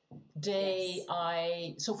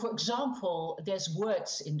 So for example, there's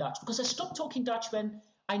words in Dutch, because I stopped talking Dutch when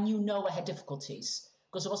I knew Noah had difficulties,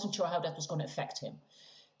 because I wasn't sure how that was going to affect him.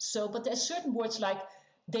 So, but there's certain words like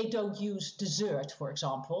they don't use dessert, for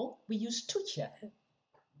example. We use toetje.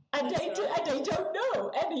 And they don't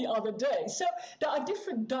know any other day. So there are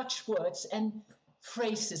different Dutch words and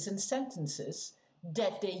phrases and sentences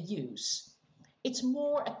that they use. It's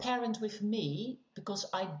more apparent with me because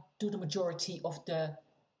I do the majority of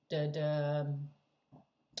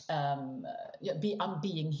I'm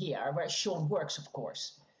being here, where Sean works, of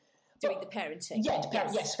course. Doing the parenting. Yeah,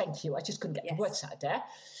 yes, thank you. I just couldn't get the words out there.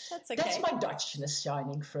 That's okay. That's my Dutchness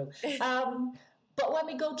shining through. But when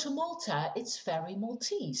we go to Malta, it's very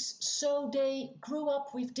Maltese. So they grew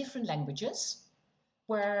up with different languages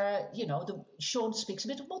where, Sean speaks a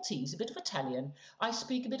bit of Maltese, a bit of Italian. I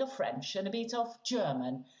speak a bit of French and a bit of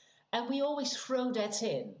German. And we always throw that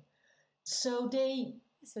in. So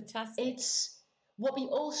That's fantastic. What we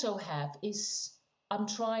also have is I'm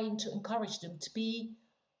trying to encourage them to be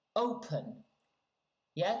open,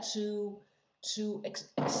 to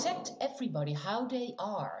accept everybody how they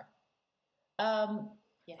are.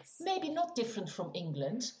 Maybe not different from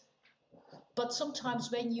England, but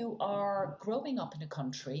sometimes when you are growing up in a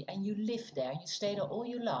country and you live there, you stay there all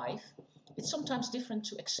your life, It's sometimes different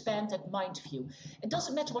to expand that mind view. It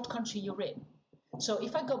doesn't matter what country you're in. So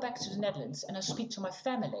if I go back to the Netherlands and I speak to my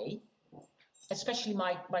family, especially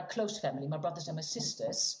my close family, my brothers and my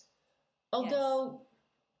sisters, although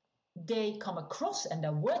they come across and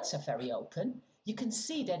their words are very open, you can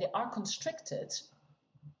see that they are constricted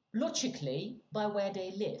logically by where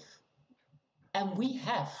they live. And we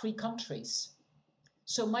have 3 countries.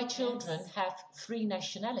 So my children have 3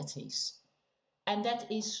 nationalities. And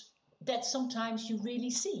that sometimes you really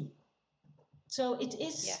see. So it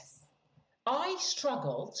is, I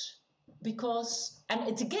struggled because, and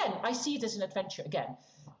it's again, I see it as an adventure again.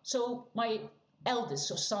 So my eldest,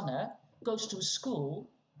 so Sanne, goes to a school.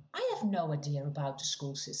 I have no idea about the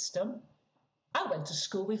school system. I went to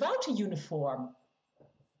school without a uniform.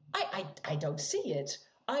 I don't see it.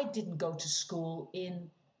 I didn't go to school in,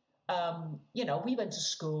 we went to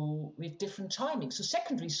school with different timings. So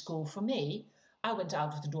secondary school for me, I went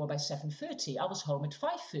out of the door by 7:30. I was home at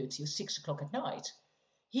 5:30 or 6 o'clock at night.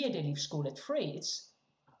 Here they leave school at 3.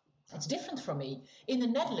 It's different for me. In the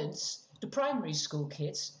Netherlands, the primary school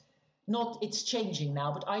kids, it's changing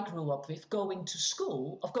now, but I grew up with going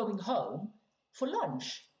home for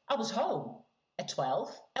lunch. I was home at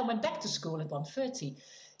 12 and went back to school at 1:30.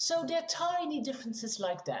 So there are tiny differences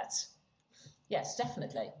like that. Yes,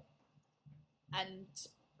 definitely. And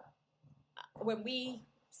when we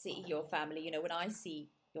see your family, when I see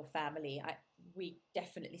your family, we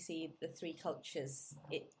definitely see the 3 cultures,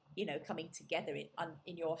 coming together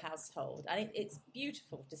in your household. And it's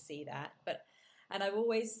beautiful to see that. And I've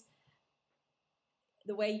always,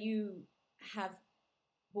 the way you have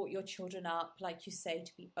brought your children up, like you say,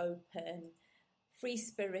 to be open,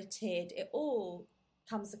 free-spirited, it all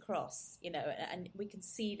comes across, and we can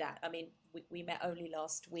see that. I mean, we met only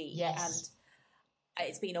last week, and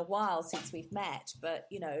it's been a while since we've met, but,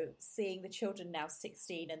 seeing the children now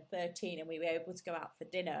 16 and 13, and we were able to go out for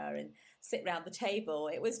dinner and sit around the table,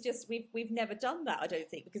 it was just, we've never done that, I don't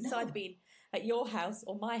think, because it's either been at your house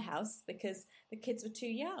or my house because the kids were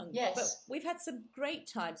too young. Yes. But we've had some great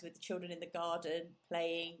times with the children in the garden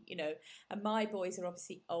playing, and my boys are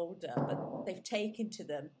obviously older, but they've taken to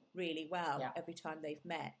them really well every time they've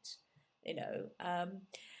met,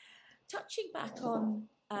 touching back on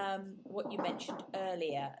what you mentioned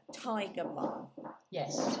earlier, Tiger Mum.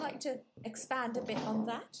 Yes. Would you like to expand a bit on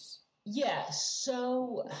that? Yes.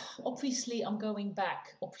 So obviously I'm going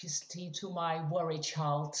back, to my worry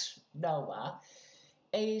child, Noah.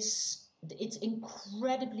 It's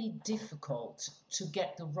incredibly difficult to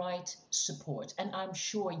get the right support. And I'm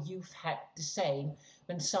sure you've had the same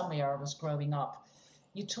when Samir was growing up.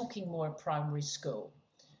 You're talking more primary school.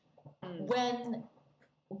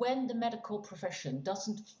 When the medical profession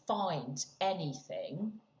doesn't find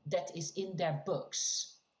anything that is in their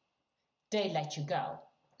books, they let you go.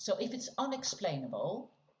 So if it's unexplainable,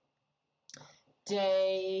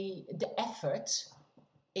 the effort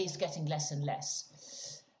is getting less and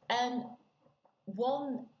less. And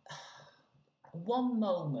one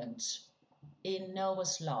moment in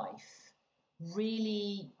Noah's life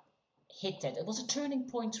really hit it. It was a turning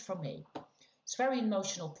point for me. It's a very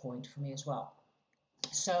emotional point for me as well.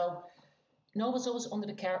 So Noah was always under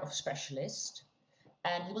the care of a specialist,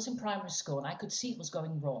 and he was in primary school, and I could see it was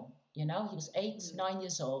going wrong. He was 9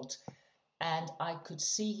 years old, and I could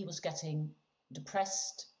see he was getting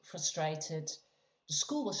depressed, frustrated. The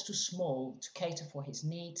school was too small to cater for his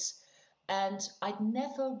needs, and I'd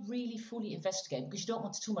never really fully investigated because you don't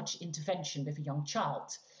want too much intervention with a young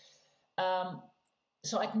child.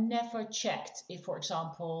 So I'd never checked if, for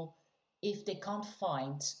example, if they can't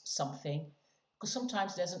find something, because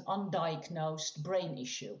sometimes there's an undiagnosed brain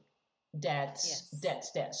issue that's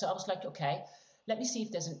there. So I was like, okay, let me see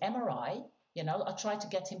if there's an MRI. I'll try to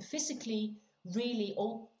get him physically really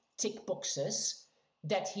all tick boxes,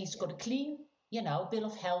 that he's got a clean, bill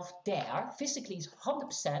of health there. Physically, he's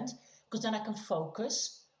 100%, because then I can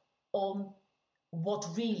focus on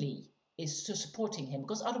what really is supporting him,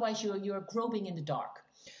 because otherwise you're groping in the dark.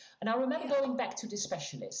 And I remember going back to this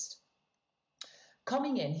specialist.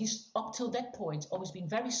 Coming in, he's up till that point always been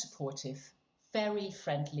very supportive, very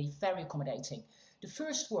friendly, very accommodating. The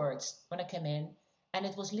first words when I came in, and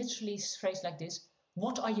it was literally phrased like this: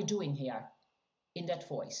 "What are you doing here?" in that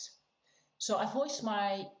voice. So I voiced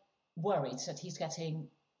my worries that he's getting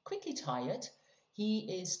quickly tired,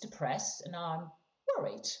 he is depressed, and I'm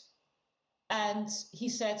worried. And he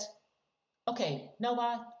said, "Okay,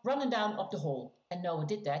 Noah, running down up the hall." And Noah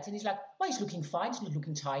did that, and he's like, "Well, he's looking fine, he's not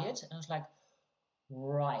looking tired." And I was like,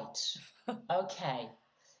 right, okay.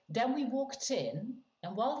 Then we walked in,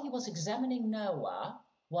 and while he was examining Noah,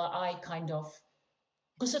 while I kind of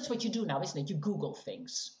because that's what you do now, isn't it? You Google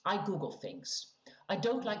things. I Google things. I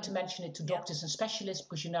don't like to mention it to doctors and specialists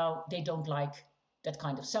because, they don't like that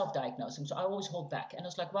kind of self-diagnosing. So I always hold back. And I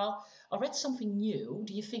was like, well, I read something new.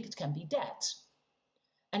 Do you think it can be that?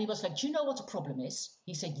 And he was like, do you know what the problem is?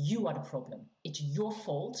 He said, you are the problem. It's your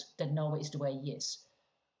fault that Noah is the way he is.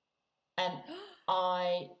 And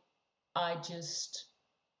I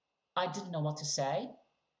didn't know what to say.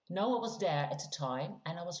 Noah was there at the time,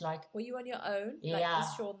 and I was like... Were you on your own? Yeah. Like,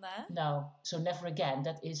 was Sean there? No, so never again.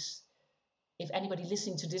 That is, if anybody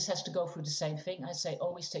listening to this has to go through the same thing, I say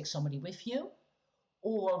always take somebody with you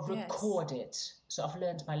or record it. So I've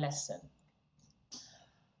learned my lesson.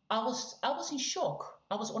 I was in shock.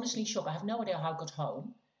 I was honestly in shock. I have no idea how I got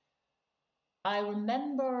home. I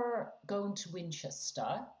remember going to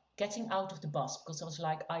Winchester, getting out of the bus because I was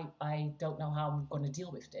like, I don't know how I'm going to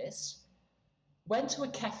deal with this. Went to a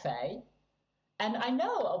cafe, and I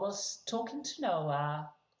was talking to Noah.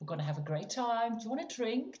 We're going to have a great time. Do you want a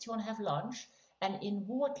drink? Do you want to have lunch? And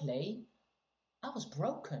inwardly, I was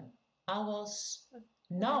broken. I was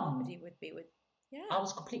numb. Anybody would be with, I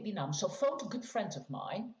was completely numb. So phoned a good friend of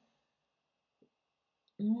mine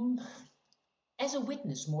as a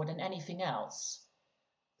witness more than anything else.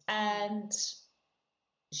 And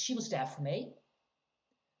she was there for me.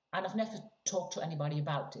 And I've never talked to anybody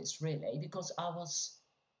about this, really, because I was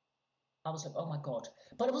like, oh, my God.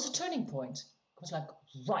 But it was a turning point. I was like,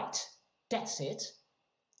 right, that's it.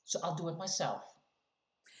 So I'll do it myself.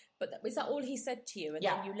 But was that all he said to you, and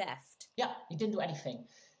then you left? Yeah, he didn't do anything.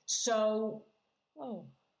 So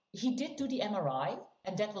he did do the MRI,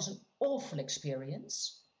 and that was an awful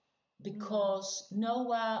experience because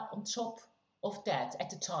Noah, on top of that,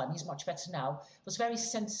 at the time, he's much better now, was very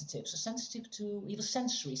sensitive. So he was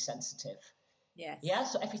sensory sensitive. Yes. Yeah,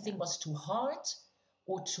 so everything was too hard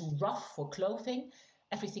or too rough for clothing.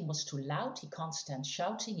 Everything was too loud. He can't stand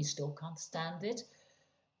shouting. He still can't stand it.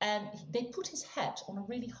 And they put his head on a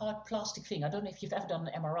really hard plastic thing. I don't know if you've ever done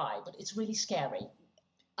an MRI, but it's really scary.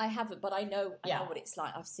 I haven't, but I know what it's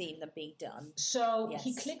like. I've seen them being done. So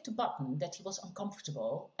he clicked a button that he was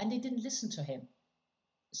uncomfortable, and they didn't listen to him.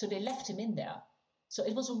 So they left him in there. So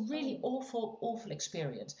it was a really awful, awful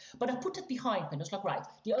experience. But I put it behind me. And I was like, right,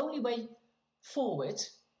 the only way forward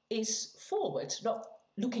is forward, not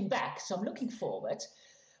looking back. So I'm looking forward.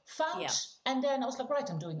 And then I was like, right,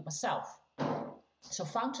 I'm doing it myself. So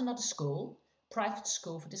found another school, private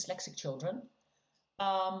school for dyslexic children.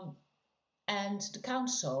 And the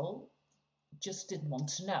council just didn't want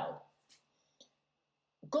to know.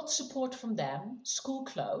 Got support from them. School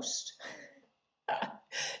closed.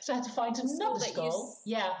 So I had to find another school.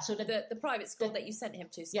 So the private school that you sent him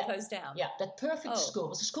to closed down. Yeah, that perfect school. It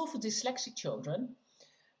was a school for dyslexic children.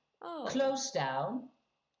 Closed down.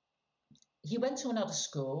 He went to another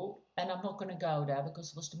school, and I'm not going to go there because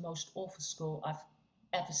it was the most awful school I've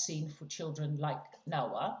ever seen for children like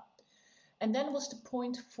Noah. And then was the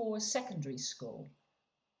point for secondary school.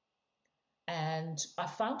 And I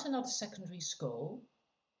found another secondary school.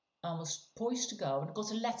 I was poised to go, and I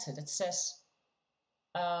got a letter that says,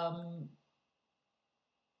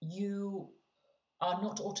 you are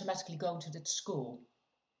not automatically going to that school.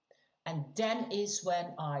 And then is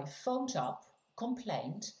when I phoned up,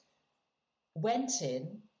 complained, went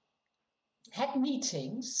in, had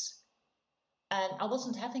meetings, and I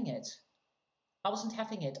wasn't having it. I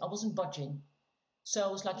wasn't budging. So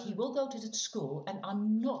I was like, he will go to the school, and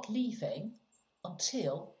I'm not leaving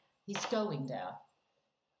until he's going there.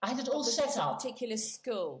 I had it all set up. A particular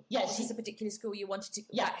school. Yes, it's a particular school you wanted to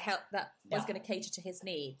help that was going to cater to his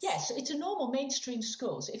needs. Yes, it's a normal mainstream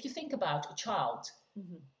school. So if you think about a child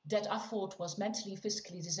that I thought was mentally and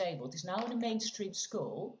physically disabled is now in a mainstream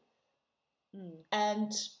school,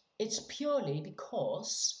 and it's purely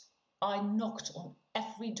because I knocked on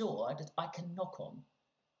every door that I can knock on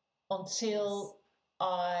until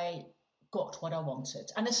I got what I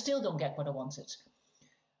wanted, and I still don't get what I wanted.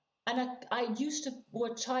 And I used the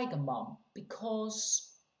word tiger mum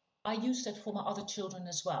because I use that for my other children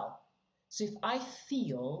as well. So if I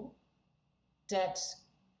feel that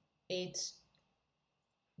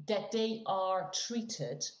they are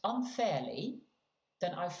treated unfairly,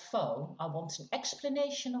 then I phone. I want an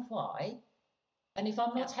explanation of why. And if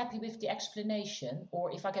I'm not happy with the explanation,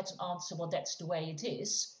 or if I get an answer, well, that's the way it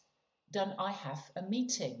is, then I have a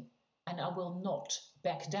meeting and I will not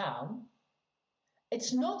back down.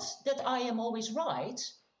 It's not that I am always right,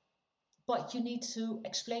 but you need to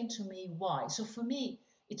explain to me why. So for me,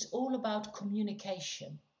 it's all about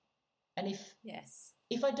communication. And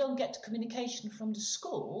if I don't get communication from the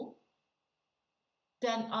school,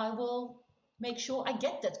 then I will make sure I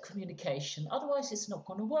get that communication. Otherwise, it's not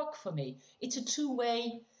going to work for me. It's a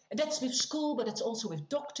two-way, and that's with school, but it's also with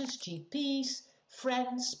doctors, GPs,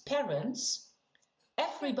 friends, parents,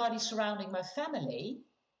 everybody surrounding my family.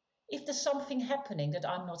 If there's something happening that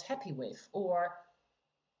I'm not happy with, or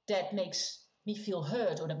that makes me feel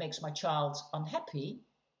hurt, or that makes my child unhappy,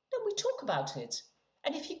 then we talk about it.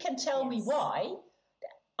 And if you can tell me why,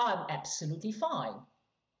 I'm absolutely fine.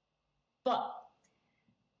 But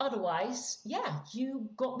otherwise, you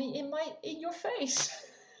got me in your face.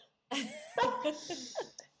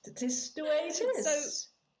 That is the way it is. So,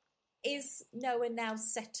 is Noah now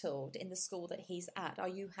settled in the school that he's at? Are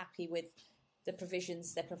you happy with the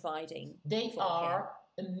provisions they're providing? They are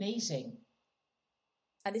amazing.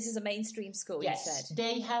 And this is a mainstream school, yes, you said?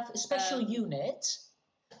 They have a special unit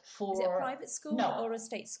for... Is it a private school or a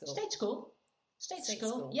state school? State school. State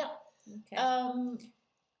school, yeah. Okay.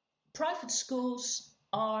 Private schools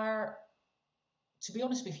are, to be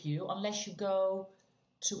honest with you, unless you go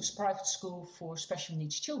to a private school for special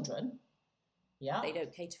needs children, they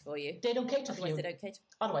don't cater for you. They don't cater for you. They don't cater.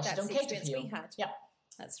 Otherwise, they don't cater for you. We had. Yeah,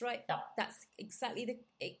 that's right. Yeah. That's exactly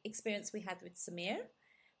the experience we had with Samir,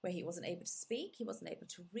 where he wasn't able to speak, he wasn't able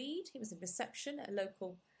to read, he was in reception at a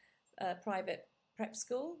local private prep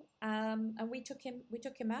school, and we took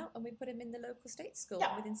him out and we put him in the local state school. Yeah.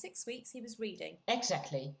 And within 6 weeks, he was reading.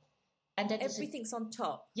 Exactly. And that everything's on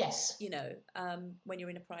top. Yes. When you're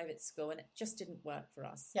in a private school, and it just didn't work for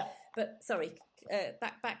us. Yeah. But sorry,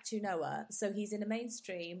 back to Noah. So he's in a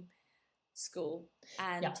mainstream school,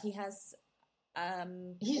 and he has all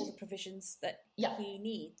the provisions that he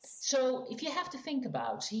needs. So if you have to think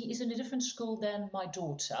about, he is in a different school than my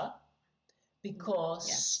daughter,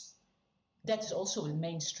 because that is also a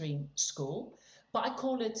mainstream school. But I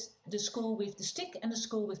call it the school with the stick and the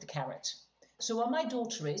school with the carrot. So where my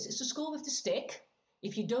daughter is the school with the stick.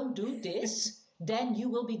 If you don't do this, then you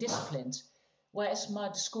will be disciplined. Whereas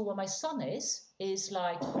the school where my son is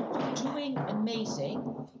like, you're doing amazing.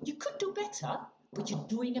 You could do better, but you're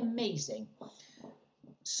doing amazing.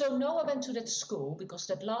 So Noah went to that school because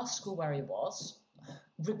that last school where he was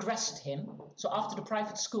regressed him. So after the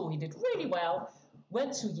private school, he did really well.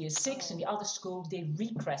 Went to year 6 in the other school, they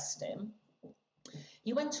regressed him.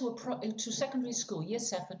 He went to secondary school, year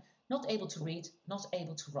 7, not able to read, not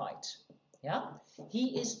able to write. Yeah,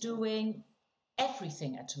 he is doing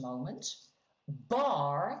everything at the moment,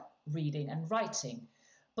 bar reading and writing.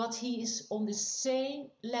 But he is on the same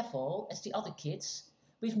level as the other kids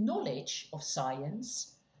with knowledge of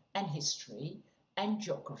science and history and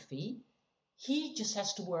geography. He just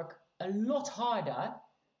has to work a lot harder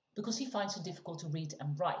because he finds it difficult to read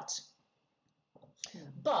and write.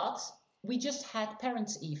 But we just had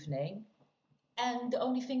parents' evening, and the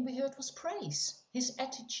only thing we heard was praise. His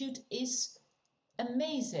attitude is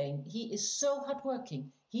amazing. He is so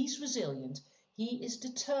hardworking. He's resilient. He is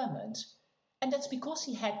determined. And that's because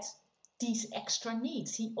he had these extra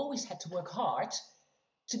needs. He always had to work hard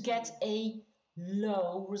to get a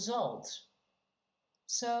low result.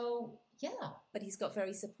 So, But he's got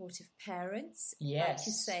very supportive parents. Yes. Like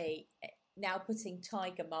you say, now putting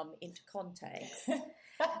Tiger Mum into context.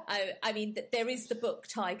 I mean, there is the book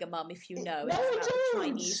Tiger Mum, if you know. No, it's I don't.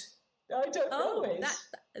 Chinese. I don't know it.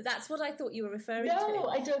 That's what I thought you were referring to. No,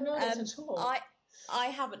 I don't know that at all. I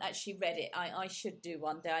haven't actually read it. I should do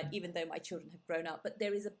one day, even though my children have grown up. But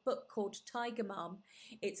there is a book called Tiger Mum.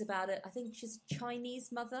 It's about I think she's a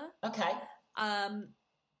Chinese mother. Okay.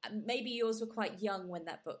 Maybe yours were quite young when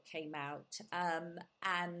that book came out.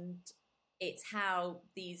 And it's how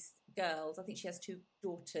these girls, I think she has 2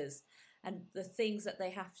 daughters, and the things that they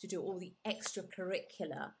have to do, all the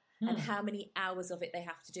extracurricular, and how many hours of it they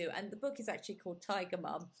have to do. And the book is actually called Tiger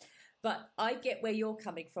Mum. But I get where you're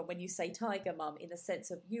coming from when you say Tiger Mum, in the sense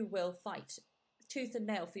of you will fight tooth and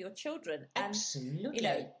nail for your children. And, absolutely.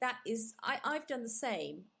 That is, I've done the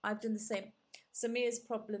same. Samir's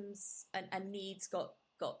problems and needs got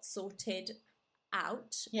sorted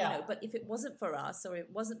out. But if it wasn't for us, or it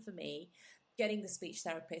wasn't for me, getting the speech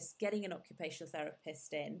therapist, getting an occupational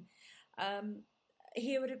therapist in,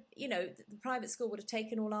 he would have, the private school would have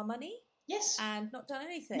taken all our money. Yes. And not done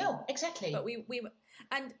anything. No, exactly. But we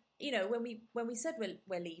and when we said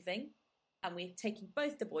we're leaving and we're taking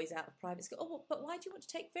both the boys out of private school, oh, but why do you want to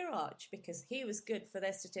take Viraj? Because he was good for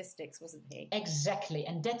their statistics, wasn't he? Exactly,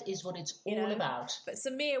 and that is what it's all about. But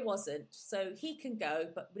Samir wasn't, so he can go,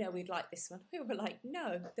 but we'd like this one. We were like,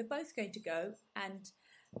 no, they're both going to go, and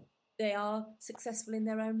they are successful in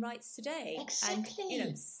their own rights today. Exactly.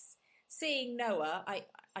 And, seeing Noah, I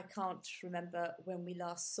can't remember when we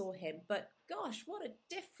last saw him, but gosh, what a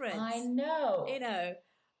difference. I know.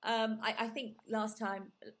 I think last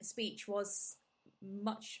time speech was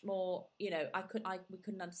much more, we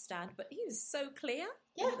couldn't understand, but he was so clear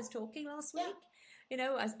when he was talking last week. I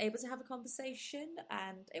was able to have a conversation,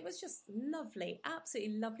 and it was just lovely,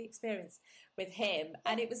 absolutely lovely experience with him.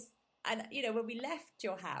 And it was, when we left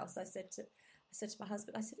your house, I said to my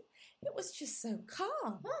husband, I said, it was just so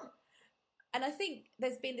calm. And I think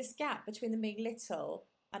there's been this gap between them being little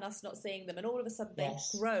and us not seeing them, and all of a sudden they've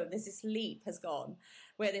grown. There's this leap has gone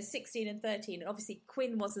where they're 16 and 13, and obviously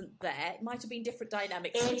Quinn wasn't there. It might have been different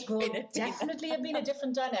dynamics. It would definitely have been a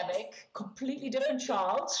different dynamic, completely different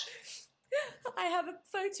child. I have a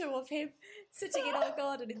photo of him sitting in our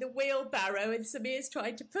garden in the wheelbarrow, and Samir's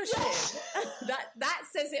trying to push him. That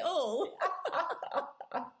says it all.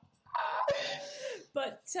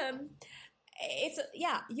 But it's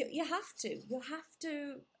you have to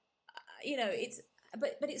it's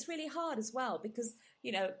but it's really hard as well, because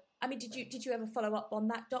did you ever follow up on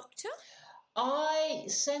that doctor? I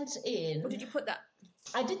sent in, or did you put that?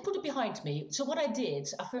 I did put it behind me. So what I did,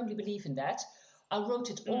 I firmly believe in that. I wrote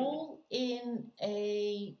it all in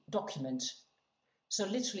a document. So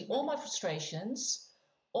literally all my frustrations,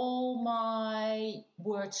 all my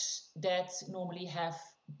words that normally have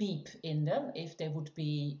beep in them if they would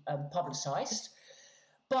be publicized.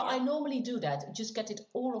 But I normally do that, just get it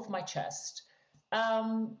all off my chest.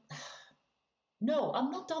 No,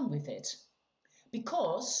 I'm not done with it,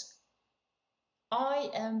 because I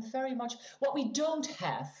am very much, what we don't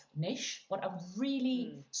have, Nish, what I'm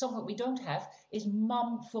really, something we don't have is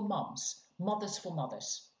mum for mums, mothers for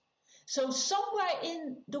mothers. So somewhere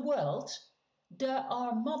in the world, there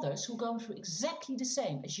are mothers who go through exactly the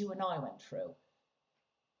same as you and I went through.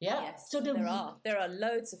 Yeah? Yes, so there are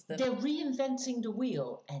loads of them. They're reinventing the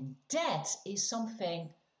wheel, and that is something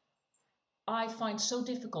I find so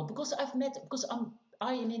difficult, because I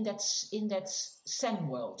am in that SEN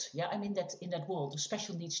world. Yeah, I'm in that world of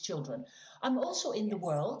special needs children. I'm also in the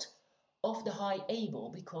world of the high able,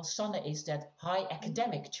 because Sanne is that high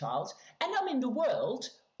academic child, and I'm in the world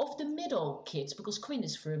of the middle kids, because Quinn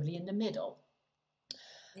is firmly in the middle.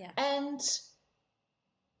 Yeah. And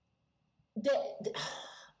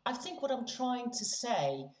I think what I'm trying to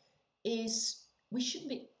say is we shouldn't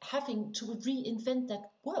be having to reinvent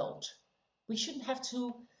that world. We shouldn't have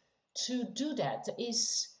to do that.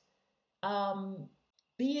 Is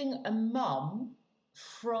being a mum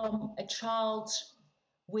from a child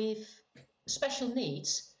with special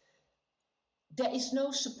needs, there is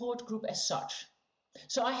no support group as such.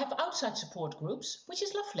 So I have outside support groups, which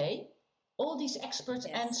is lovely, all these experts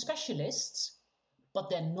and specialists, but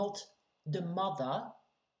they're not the mother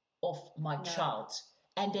of my child,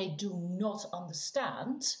 and they do not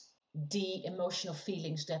understand the emotional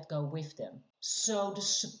feelings that go with them. So the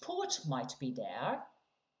support might be there,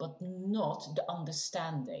 but not the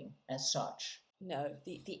understanding as such. No,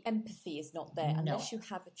 the empathy is not there unless you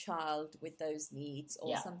have a child with those needs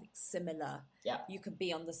or something similar. Yeah. You can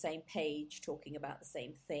be on the same page talking about the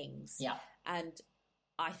same things. Yeah. And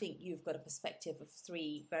I think you've got a perspective of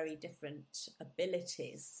 3 very different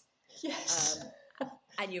abilities. Yes.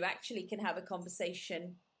 And you actually can have a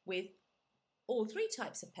conversation with all 3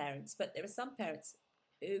 types of parents, but there are some parents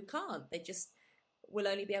who can't. They just will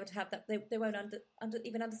only be able to have that. They won't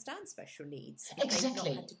even understand special needs. Exactly. They've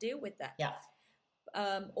not had to deal with that. Yeah.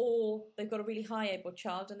 Or they've got a really high able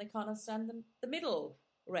child and they can't understand the middle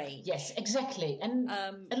range. Yes, exactly. And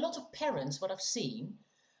a lot of parents, what I've seen,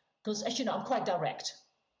 because as you know, I'm quite direct.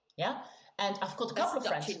 Yeah. And I've got a couple of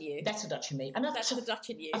friends. That's the Dutch in you. That's the Dutch in me. And that's the Dutch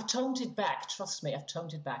in you. I've toned it back. Trust me, I've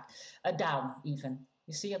toned it back. Down even.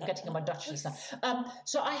 You see, I'm getting on my Dutchness now.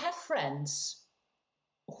 So I have friends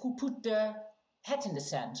who put their head in the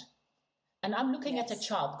sand. And I'm looking at the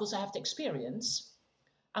child, because I have the experience.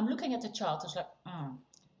 I'm looking at the child, it's like,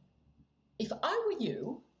 if I were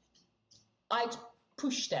you, I'd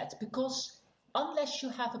push that, because unless you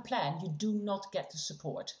have a plan, you do not get the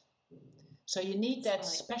support. So you need that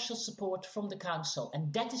special support from the council.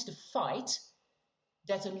 And that is the fight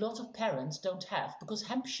that a lot of parents don't have, because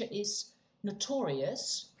Hampshire is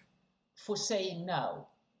notorious for saying no.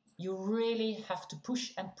 You really have to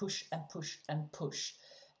push and push and push and push.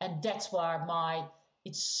 And that's why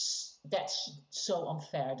that's so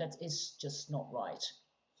unfair. That is just not right.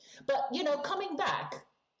 But, coming back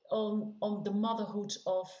on the motherhood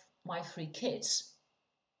of my 3 kids,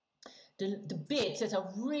 the bit that I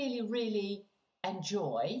really, really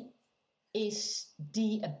enjoy is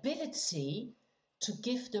the ability to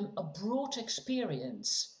give them a broad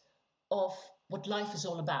experience of what life is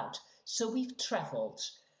all about. So we've traveled.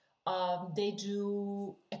 They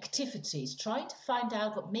do activities, trying to find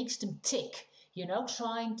out what makes them tick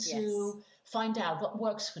trying Yes. to find out what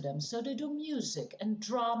works for them. So they do music and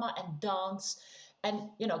drama and dance. And,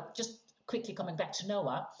 just quickly coming back to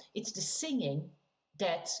Noah, it's the singing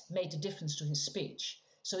that made the difference to his speech.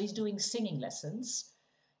 So he's doing singing lessons,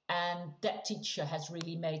 and that teacher has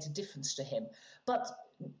really made a difference to him. But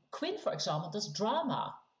Quinn, for example, does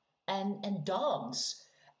drama and dance.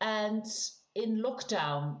 And in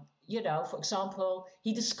lockdown, for example,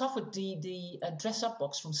 he discovered the dress up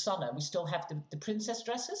box from Sanne. We still have the princess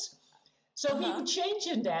dresses. So he would change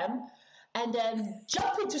in them and then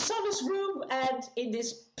jump into Sanne's room and in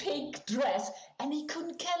this pink dress, and he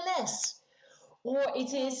couldn't care less. Or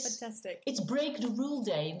Fantastic. It's break the rule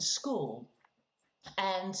day in school.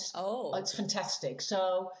 And it's fantastic.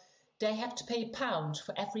 So they have to pay £1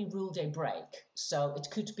 for every rule day break. So it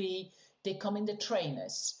could be they come in the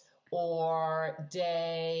trainers, or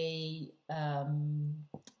they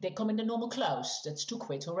come in the normal clothes. That's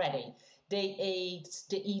 £2 already. They eat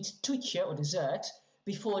toetje or dessert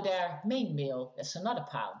before their main meal. That's another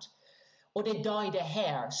 £1. Or they dye their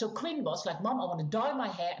hair. So Quinn was like, Mom, I want to dye my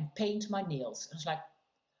hair and paint my nails. I was like,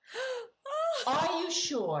 are you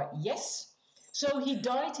sure? Yes. So he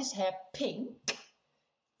dyed his hair pink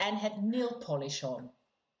and had nail polish on.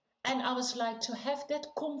 And I was like, to have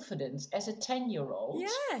that confidence as a 10-year-old,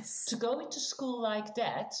 yes, to go into school like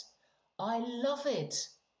that, I love it.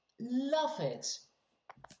 Love it.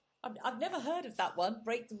 I've never heard of that one.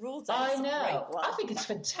 Break the rules. I know. I think it's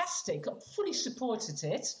fantastic. I fully supported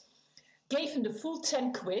it. Gave him the full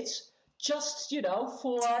 £10, just,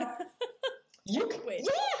 for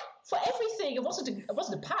for everything. It wasn't a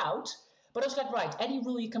 £1, but I was like, right, any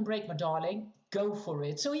rule you can break, my darling, go for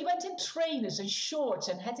it. So he went in trainers and shorts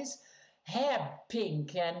and had his hair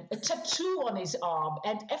pink and a tattoo on his arm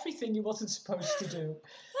and everything he wasn't supposed to do.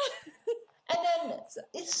 And then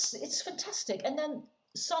it's fantastic. And then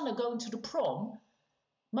Sanne going to the prom.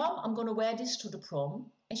 Mum, I'm going to wear this to the prom.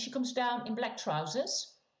 And she comes down in black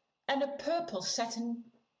trousers and a purple satin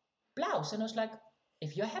blouse. And I was like,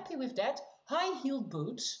 if you're happy with that, high-heeled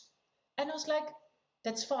boots. And I was like,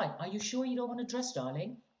 that's fine. Are you sure you don't want to dress,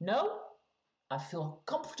 darling? No, I feel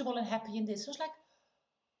comfortable and happy in this. I was like,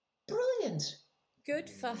 brilliant. Good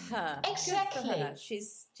for her. Exactly. Good for her.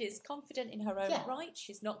 She's confident in her own right.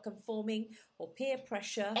 She's not conforming or peer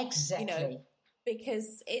pressure. Exactly.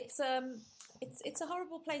 Because it's a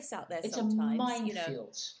horrible place out there it's sometimes. It's a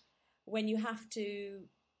minefield. When you have to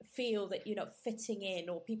feel that you're not fitting in,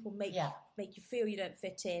 or people make you feel you don't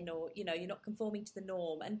fit in, or you're not conforming to the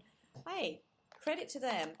norm. And hey, credit to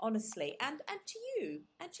them, honestly, and to you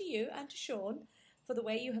and to Sean for the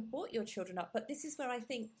way you have brought your children up. But this is where I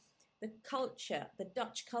think the culture, the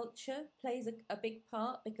Dutch culture, plays a big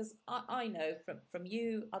part, because I know from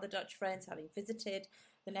you, other Dutch friends, having visited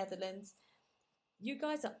the Netherlands, you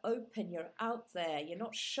guys are open, you're out there, you're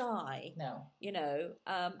not shy. No.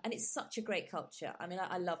 And it's such a great culture. I mean,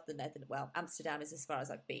 I love the Netherlands. Well, Amsterdam is as far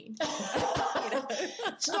as I've been.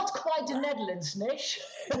 It's not quite the Netherlands, Nish.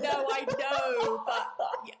 No, I know, but,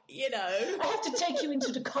 I have to take you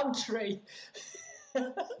into the country,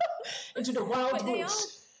 into the wild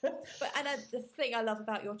woods. The thing I love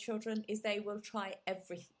about your children is they will try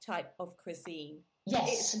every type of cuisine. Yes.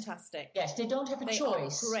 It's fantastic. Yes, they don't have a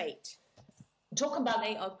choice. They are great.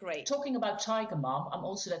 They are great. Talking about Tiger Mom, I'm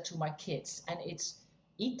also that to my kids, and it's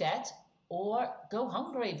eat that or go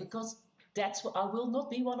hungry, because that's what I will not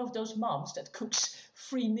be one of those moms that cooks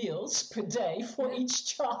 3 meals per day for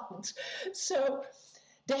each child. So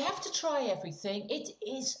they have to try everything. It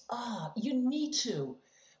is you need to.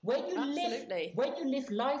 When you live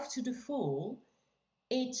life to the full,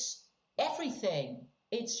 it's everything.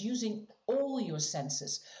 It's using all your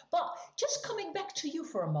senses. But just coming back to you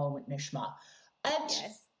for a moment, Nishma. And,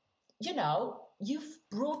 you've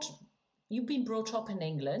been brought up in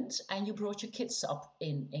England, and you brought your kids up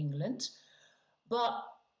in England. But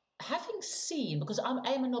having seen, because I'm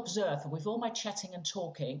an observer, with all my chatting and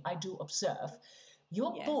talking, I do observe,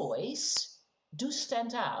 your boys do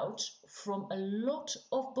stand out from a lot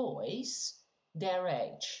of boys their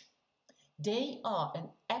age. They are an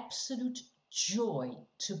absolute joy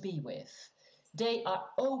to be with. They are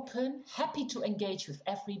open, happy to engage with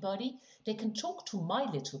everybody. They can talk to my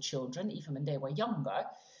little children, even when they were younger.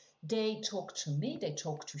 They talk to me, they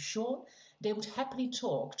talk to Sean. They would happily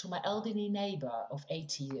talk to my elderly neighbor of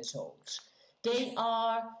 80 years old. They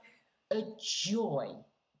are a joy.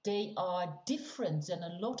 They are different than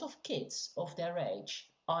a lot of kids of their age,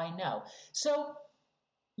 I know. So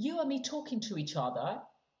you and me talking to each other,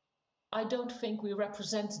 I don't think we're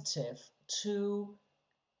representative to,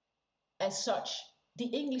 as such, the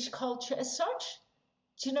English culture as such.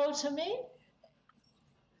 Do you know what I mean?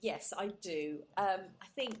 Yes, I do. I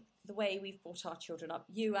think the way we've brought our children up,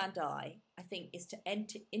 you and I think, is to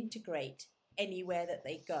integrate anywhere that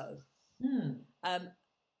they go. Um,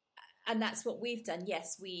 and that's what we've done.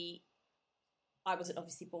 Yes, I wasn't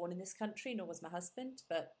obviously born in this country, nor was my husband,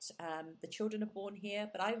 but the children are born here.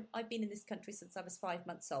 But I've been in this country since I was 5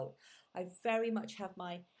 months old. I very much have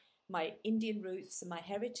my Indian roots and my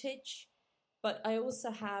heritage, but I also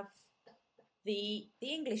have the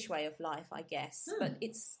English way of life, I guess. But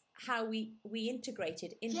it's how we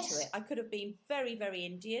integrated into it. I could have been very, very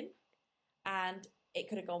Indian, and it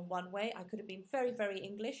could have gone one way. I could have been very, very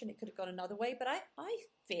English, and it could have gone another way. But I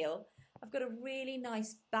feel I've got a really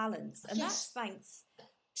nice balance, and that's thanks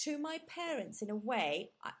to my parents in a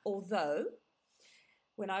way. Although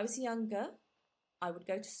when I was younger, I would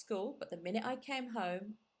go to school, but the minute I came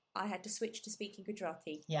home, I had to switch to speaking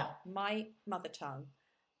Gujarati, my mother tongue.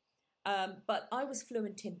 But I was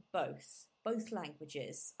fluent in both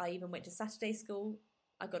languages. I even went to Saturday school.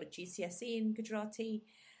 I got a GCSE in Gujarati.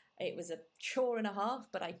 It was a chore and a half,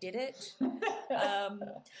 but I did it.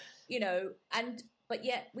 But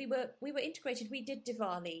yet we were integrated. We did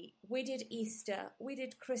Diwali, we did Easter, we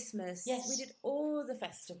did Christmas, we did all the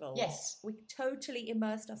festivals. Yes. We totally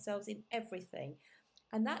immersed ourselves in everything.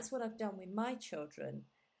 And that's what I've done with my children,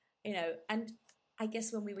 and I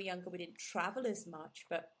guess when we were younger, we didn't travel as much,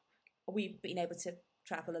 but we've been able to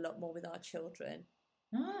travel a lot more with our children.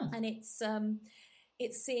 And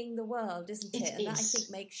it's seeing the world, isn't it? And that, I think,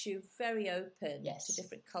 makes you very open to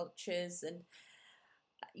different cultures. And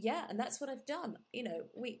and that's what I've done.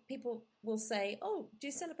 People will say, "Oh, do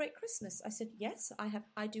you celebrate Christmas?" I said, "Yes,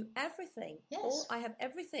 I do everything. Yes. I have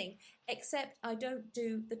everything except I don't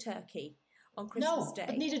do the turkey on Christmas Day.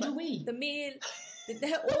 But neither do we. The meal,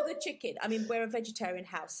 or the chicken. I mean, we're a vegetarian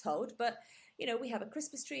household, but we have a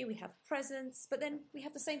Christmas tree, we have presents, but then we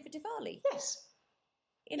have the same for Diwali. Yes.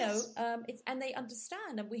 And they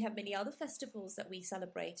understand, and we have many other festivals that we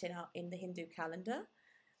celebrate in the Hindu calendar.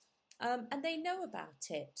 And they know about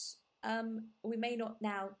it. We may not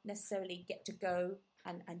now necessarily get to go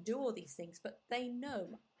and do all these things, but they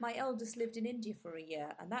know. My eldest lived in India for a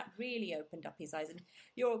year, and that really opened up his eyes. And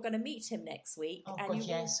you're going to meet him next week. Oh, and God,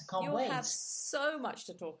 yes, I can't wait. You'll have so much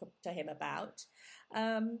to talk to him about.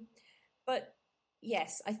 But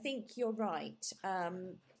yes, I think you're right.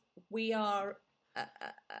 We are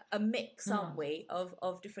a mix, aren't we,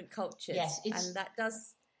 of different cultures? Yes, and that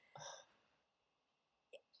does...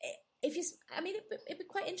 it'd be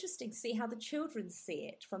quite interesting to see how the children see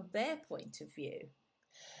it from their point of view.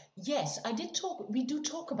 Yes, we do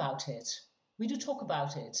talk about it.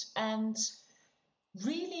 And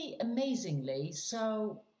really amazingly,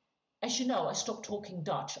 so as you know, I stopped talking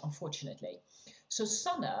Dutch, unfortunately. So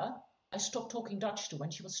Sanne, I stopped talking Dutch to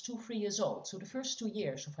when she was 2-3 years old. So the first 2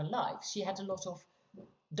 years of her life, she had a lot of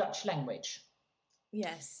Dutch language.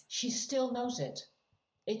 Yes. She still knows it.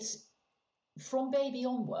 It's from baby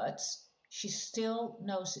onwards, she still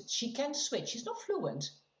knows it. She can switch. She's not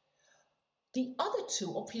fluent. The other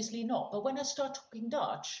two, obviously not. But when I start talking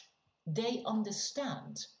Dutch, they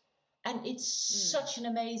understand. And it's such an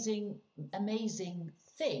amazing, amazing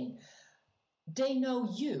thing. They know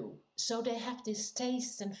you. So they have this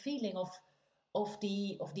taste and feeling of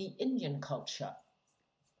the Indian culture.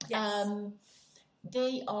 Yes.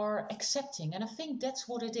 They are accepting. And I think that's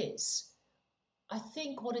what it is. I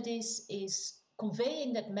think what it is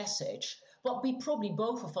conveying that message. What we probably,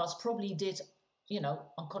 both of us probably did,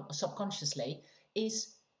 subconsciously,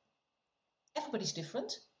 is everybody's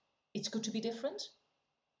different. It's good to be different.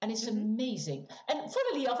 And it's amazing. And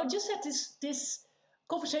funnily enough, I just had this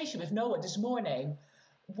conversation with Noah this morning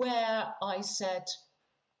where I said,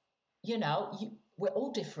 we're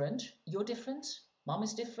all different. You're different. Mom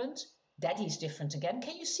is different. Daddy's different again.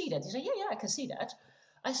 Can you see that? He said, yeah, I can see that.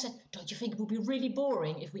 I said, don't you think it would be really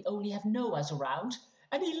boring if we only have Noahs around?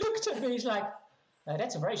 And he looked at me, he's like,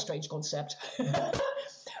 that's a very strange concept.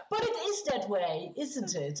 But it is that way,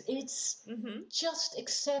 isn't it? It's just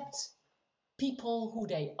accept people who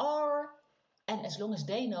they are. And as long as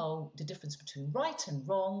they know the difference between right and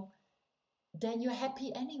wrong, then you're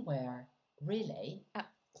happy anywhere, really.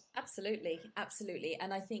 Absolutely, absolutely.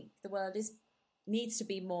 And I think the world needs to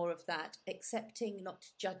be more of that, accepting, not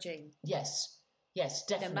judging. Yes,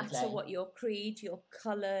 definitely. No matter what your creed, your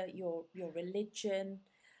colour, your religion,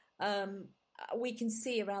 we can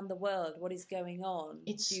see around the world what is going on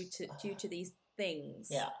due to these things.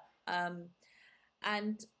 Yeah.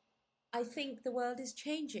 And I think the world is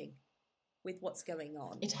changing with what's going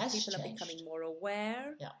on. It has People changed. are becoming more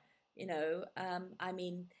aware. Yeah.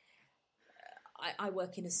 I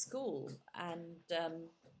work in a school, and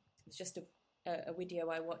it's just a video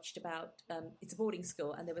I watched about, it's a boarding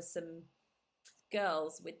school, and there was some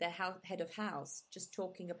girls with their head of house just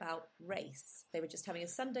talking about race. They were just having a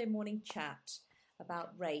Sunday morning chat about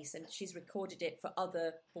race, and she's recorded it for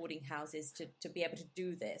other boarding houses to be able to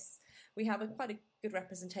do this. We have quite a good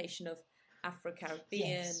representation of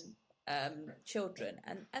Afro-Caribbean children,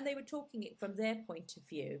 and they were talking it from their point of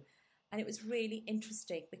view. And it was really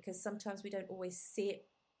interesting because sometimes we don't always see it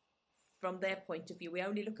from their point of view. We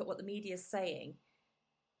only look at what the media is saying,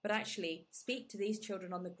 but actually speak to these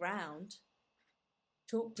children on the ground,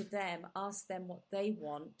 talk to them, ask them what they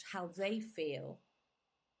want, how they feel.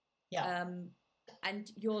 Yeah.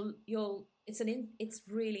 And it's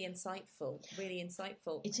really insightful, really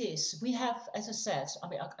insightful. It is. We have, as I said, I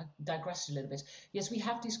digressed a little bit. Yes, we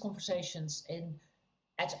have these conversations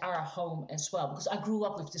at our home as well, because I grew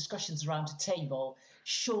up with discussions around the table.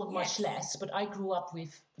 Sean much less, but I grew up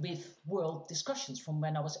with world discussions from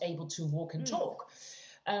when I was able to walk and talk.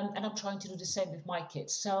 And I'm trying to do the same with my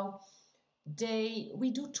kids. So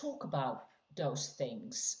we do talk about those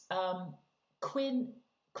things. Quinn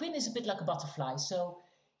is a bit like a butterfly, so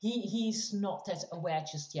he's not that aware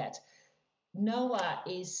just yet. Noah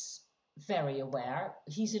is very aware.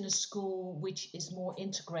 He's in a school which is more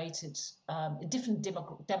integrated, a different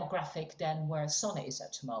demographic than where Sonne is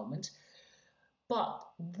at the moment. But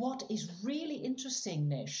what is really interesting,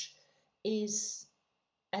 Nish, is,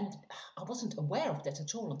 and I wasn't aware of that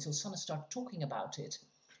at all until Sonne started talking about it,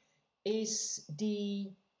 is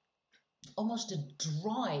almost the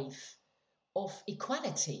drive of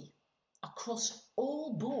equality across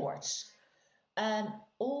all boards. And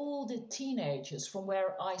all the teenagers, from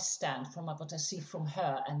where I stand, from what I see from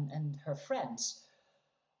her and her friends,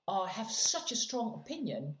 have such a strong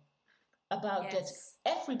opinion about that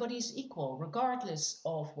everybody is equal, regardless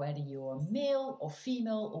of whether you're male or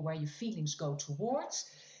female or where your feelings go towards.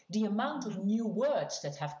 The amount of new words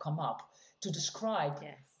that have come up to describe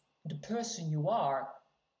the person you are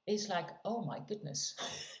is like, oh my goodness,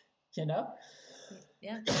 you know?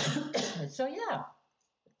 Yeah. So, yeah.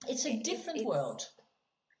 It's a different world.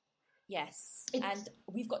 Yes, and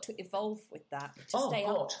we've got to evolve with that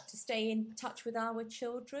to stay in touch with our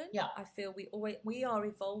children. Yeah, I feel we are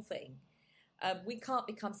evolving. We can't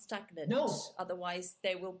become stagnant. No, otherwise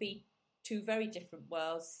there will be two very different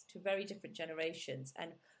worlds, two very different generations,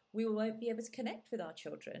 and we won't be able to connect with our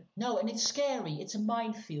children. No, and it's scary. It's a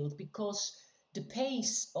minefield because the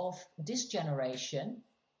pace of this generation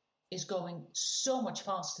is going so much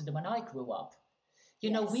faster than when I grew up. You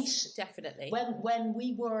know, definitely. When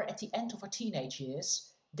we were at the end of our teenage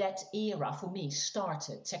years, that era for me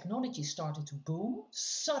started. Technology started to boom.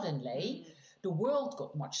 Suddenly, the world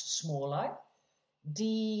got much smaller.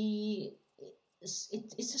 It's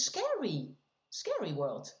a scary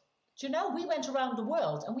world. Do you know, we went around the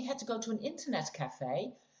world and we had to go to an internet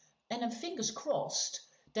cafe, and then fingers crossed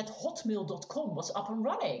that hotmail.com was up and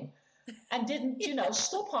running and didn't,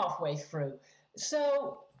 stop halfway through.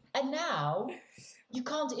 So, and now you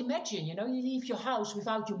can't imagine, you leave your house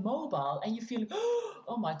without your mobile and you feel,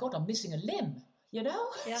 oh my God, I'm missing a limb,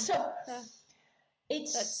 Yeah. So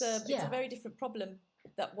it's a very different problem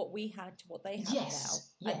that what we had to what they have now.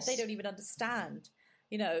 Yes. They don't even understand.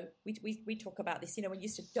 We talk about this, when you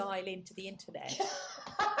used to dial into the internet.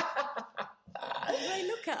 And they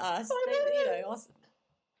look at us,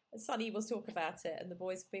 Sonny will talk about it and the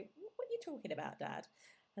boys will be, what are you talking about, Dad?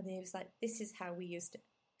 And then he was like, this is how we used to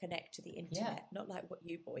connect to the internet, not like what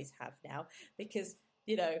you boys have now. Because,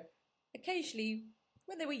 occasionally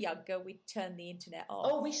when they were younger, we'd turn the internet off.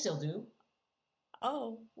 Oh, we still do.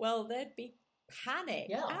 Oh, well, there'd be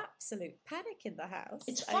panic, absolute panic in the house.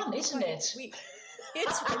 It's fun, isn't it?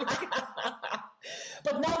 It's really good.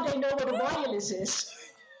 But now they know what a wireless is.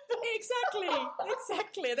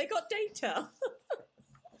 Exactly. They got data.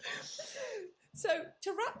 So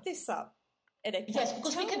to wrap this up, Ineke, yes,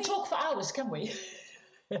 because we can talk for hours, can we?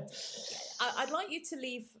 I'd like you to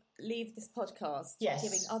leave this podcast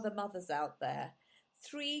giving other mothers out there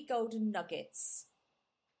 3 golden nuggets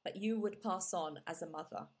that you would pass on as a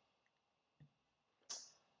mother.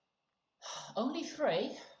 Only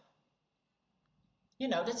 3?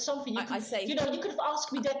 That's something you could, I say, you could have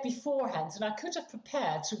asked me that beforehand, and I could have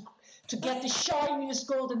prepared to get the shiniest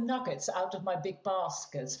golden nuggets out of my big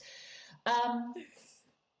basket.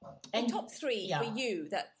 And top 3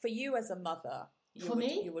 for you as a mother,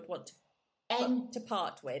 you would want to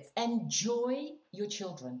part with. Enjoy your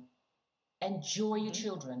children. Enjoy your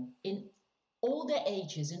children in all their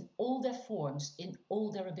ages, in all their forms, in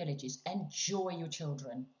all their abilities. Enjoy your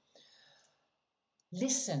children.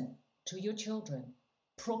 Listen to your children.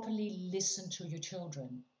 Properly listen to your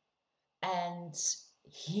children. And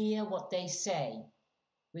hear what they say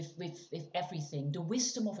with everything. The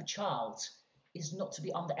wisdom of a child is not to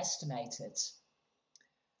be underestimated.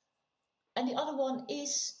 And the other one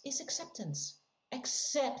is acceptance.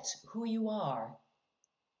 Accept who you are.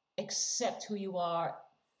 Accept who you are.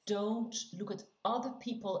 Don't look at other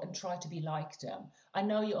people and try to be like them. I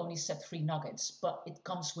know you only said 3 nuggets, but it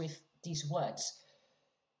comes with these words.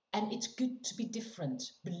 And it's good to be different.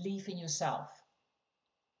 Believe in yourself.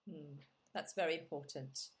 That's very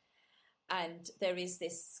important. And there is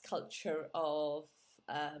this culture of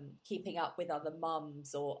keeping up with other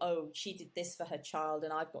mums, or, oh, she did this for her child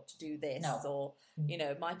and I've got to do this. No. Or, you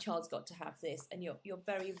know, my child's got to have this. And you're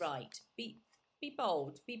very right. Be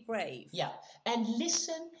bold, be brave. Yeah, and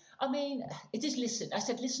listen. I mean, it is listen. I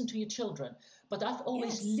said listen to your children, but I've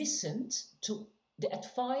always listened to the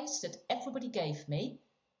advice that everybody gave me,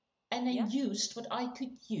 and then used what I could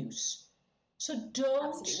use. So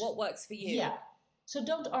don't... Absolutely. What works for you. Yeah. So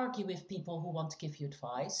don't argue with people who want to give you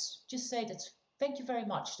advice. Just say that, thank you very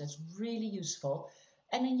much, that's really useful,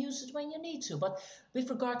 and then use it when you need to. But with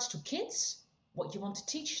regards to kids, what you want to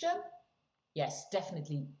teach them, yes,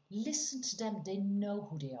 definitely. Listen to them. They know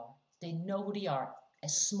who they are. They know who they are,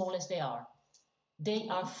 as small as they are. They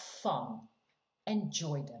are fun.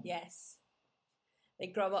 Enjoy them. Yes. They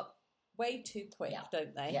grow up way too quick,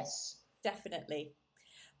 don't they? Yes. Definitely.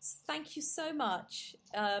 Thank you so much.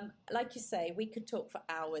 Like you say, we could talk for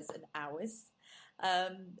hours and hours.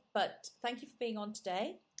 But thank you for being on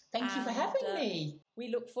today. Thank you for having me. We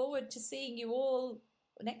look forward to seeing you all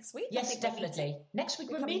next week. Yes, definitely. Next week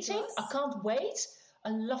we're meeting. I can't wait. I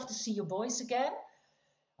love to see your boys again.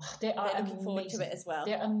 Oh, they're looking forward to it as well.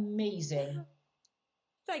 They're amazing.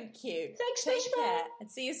 Thank you. Thanks, Take care and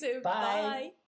see you soon. Bye. Bye.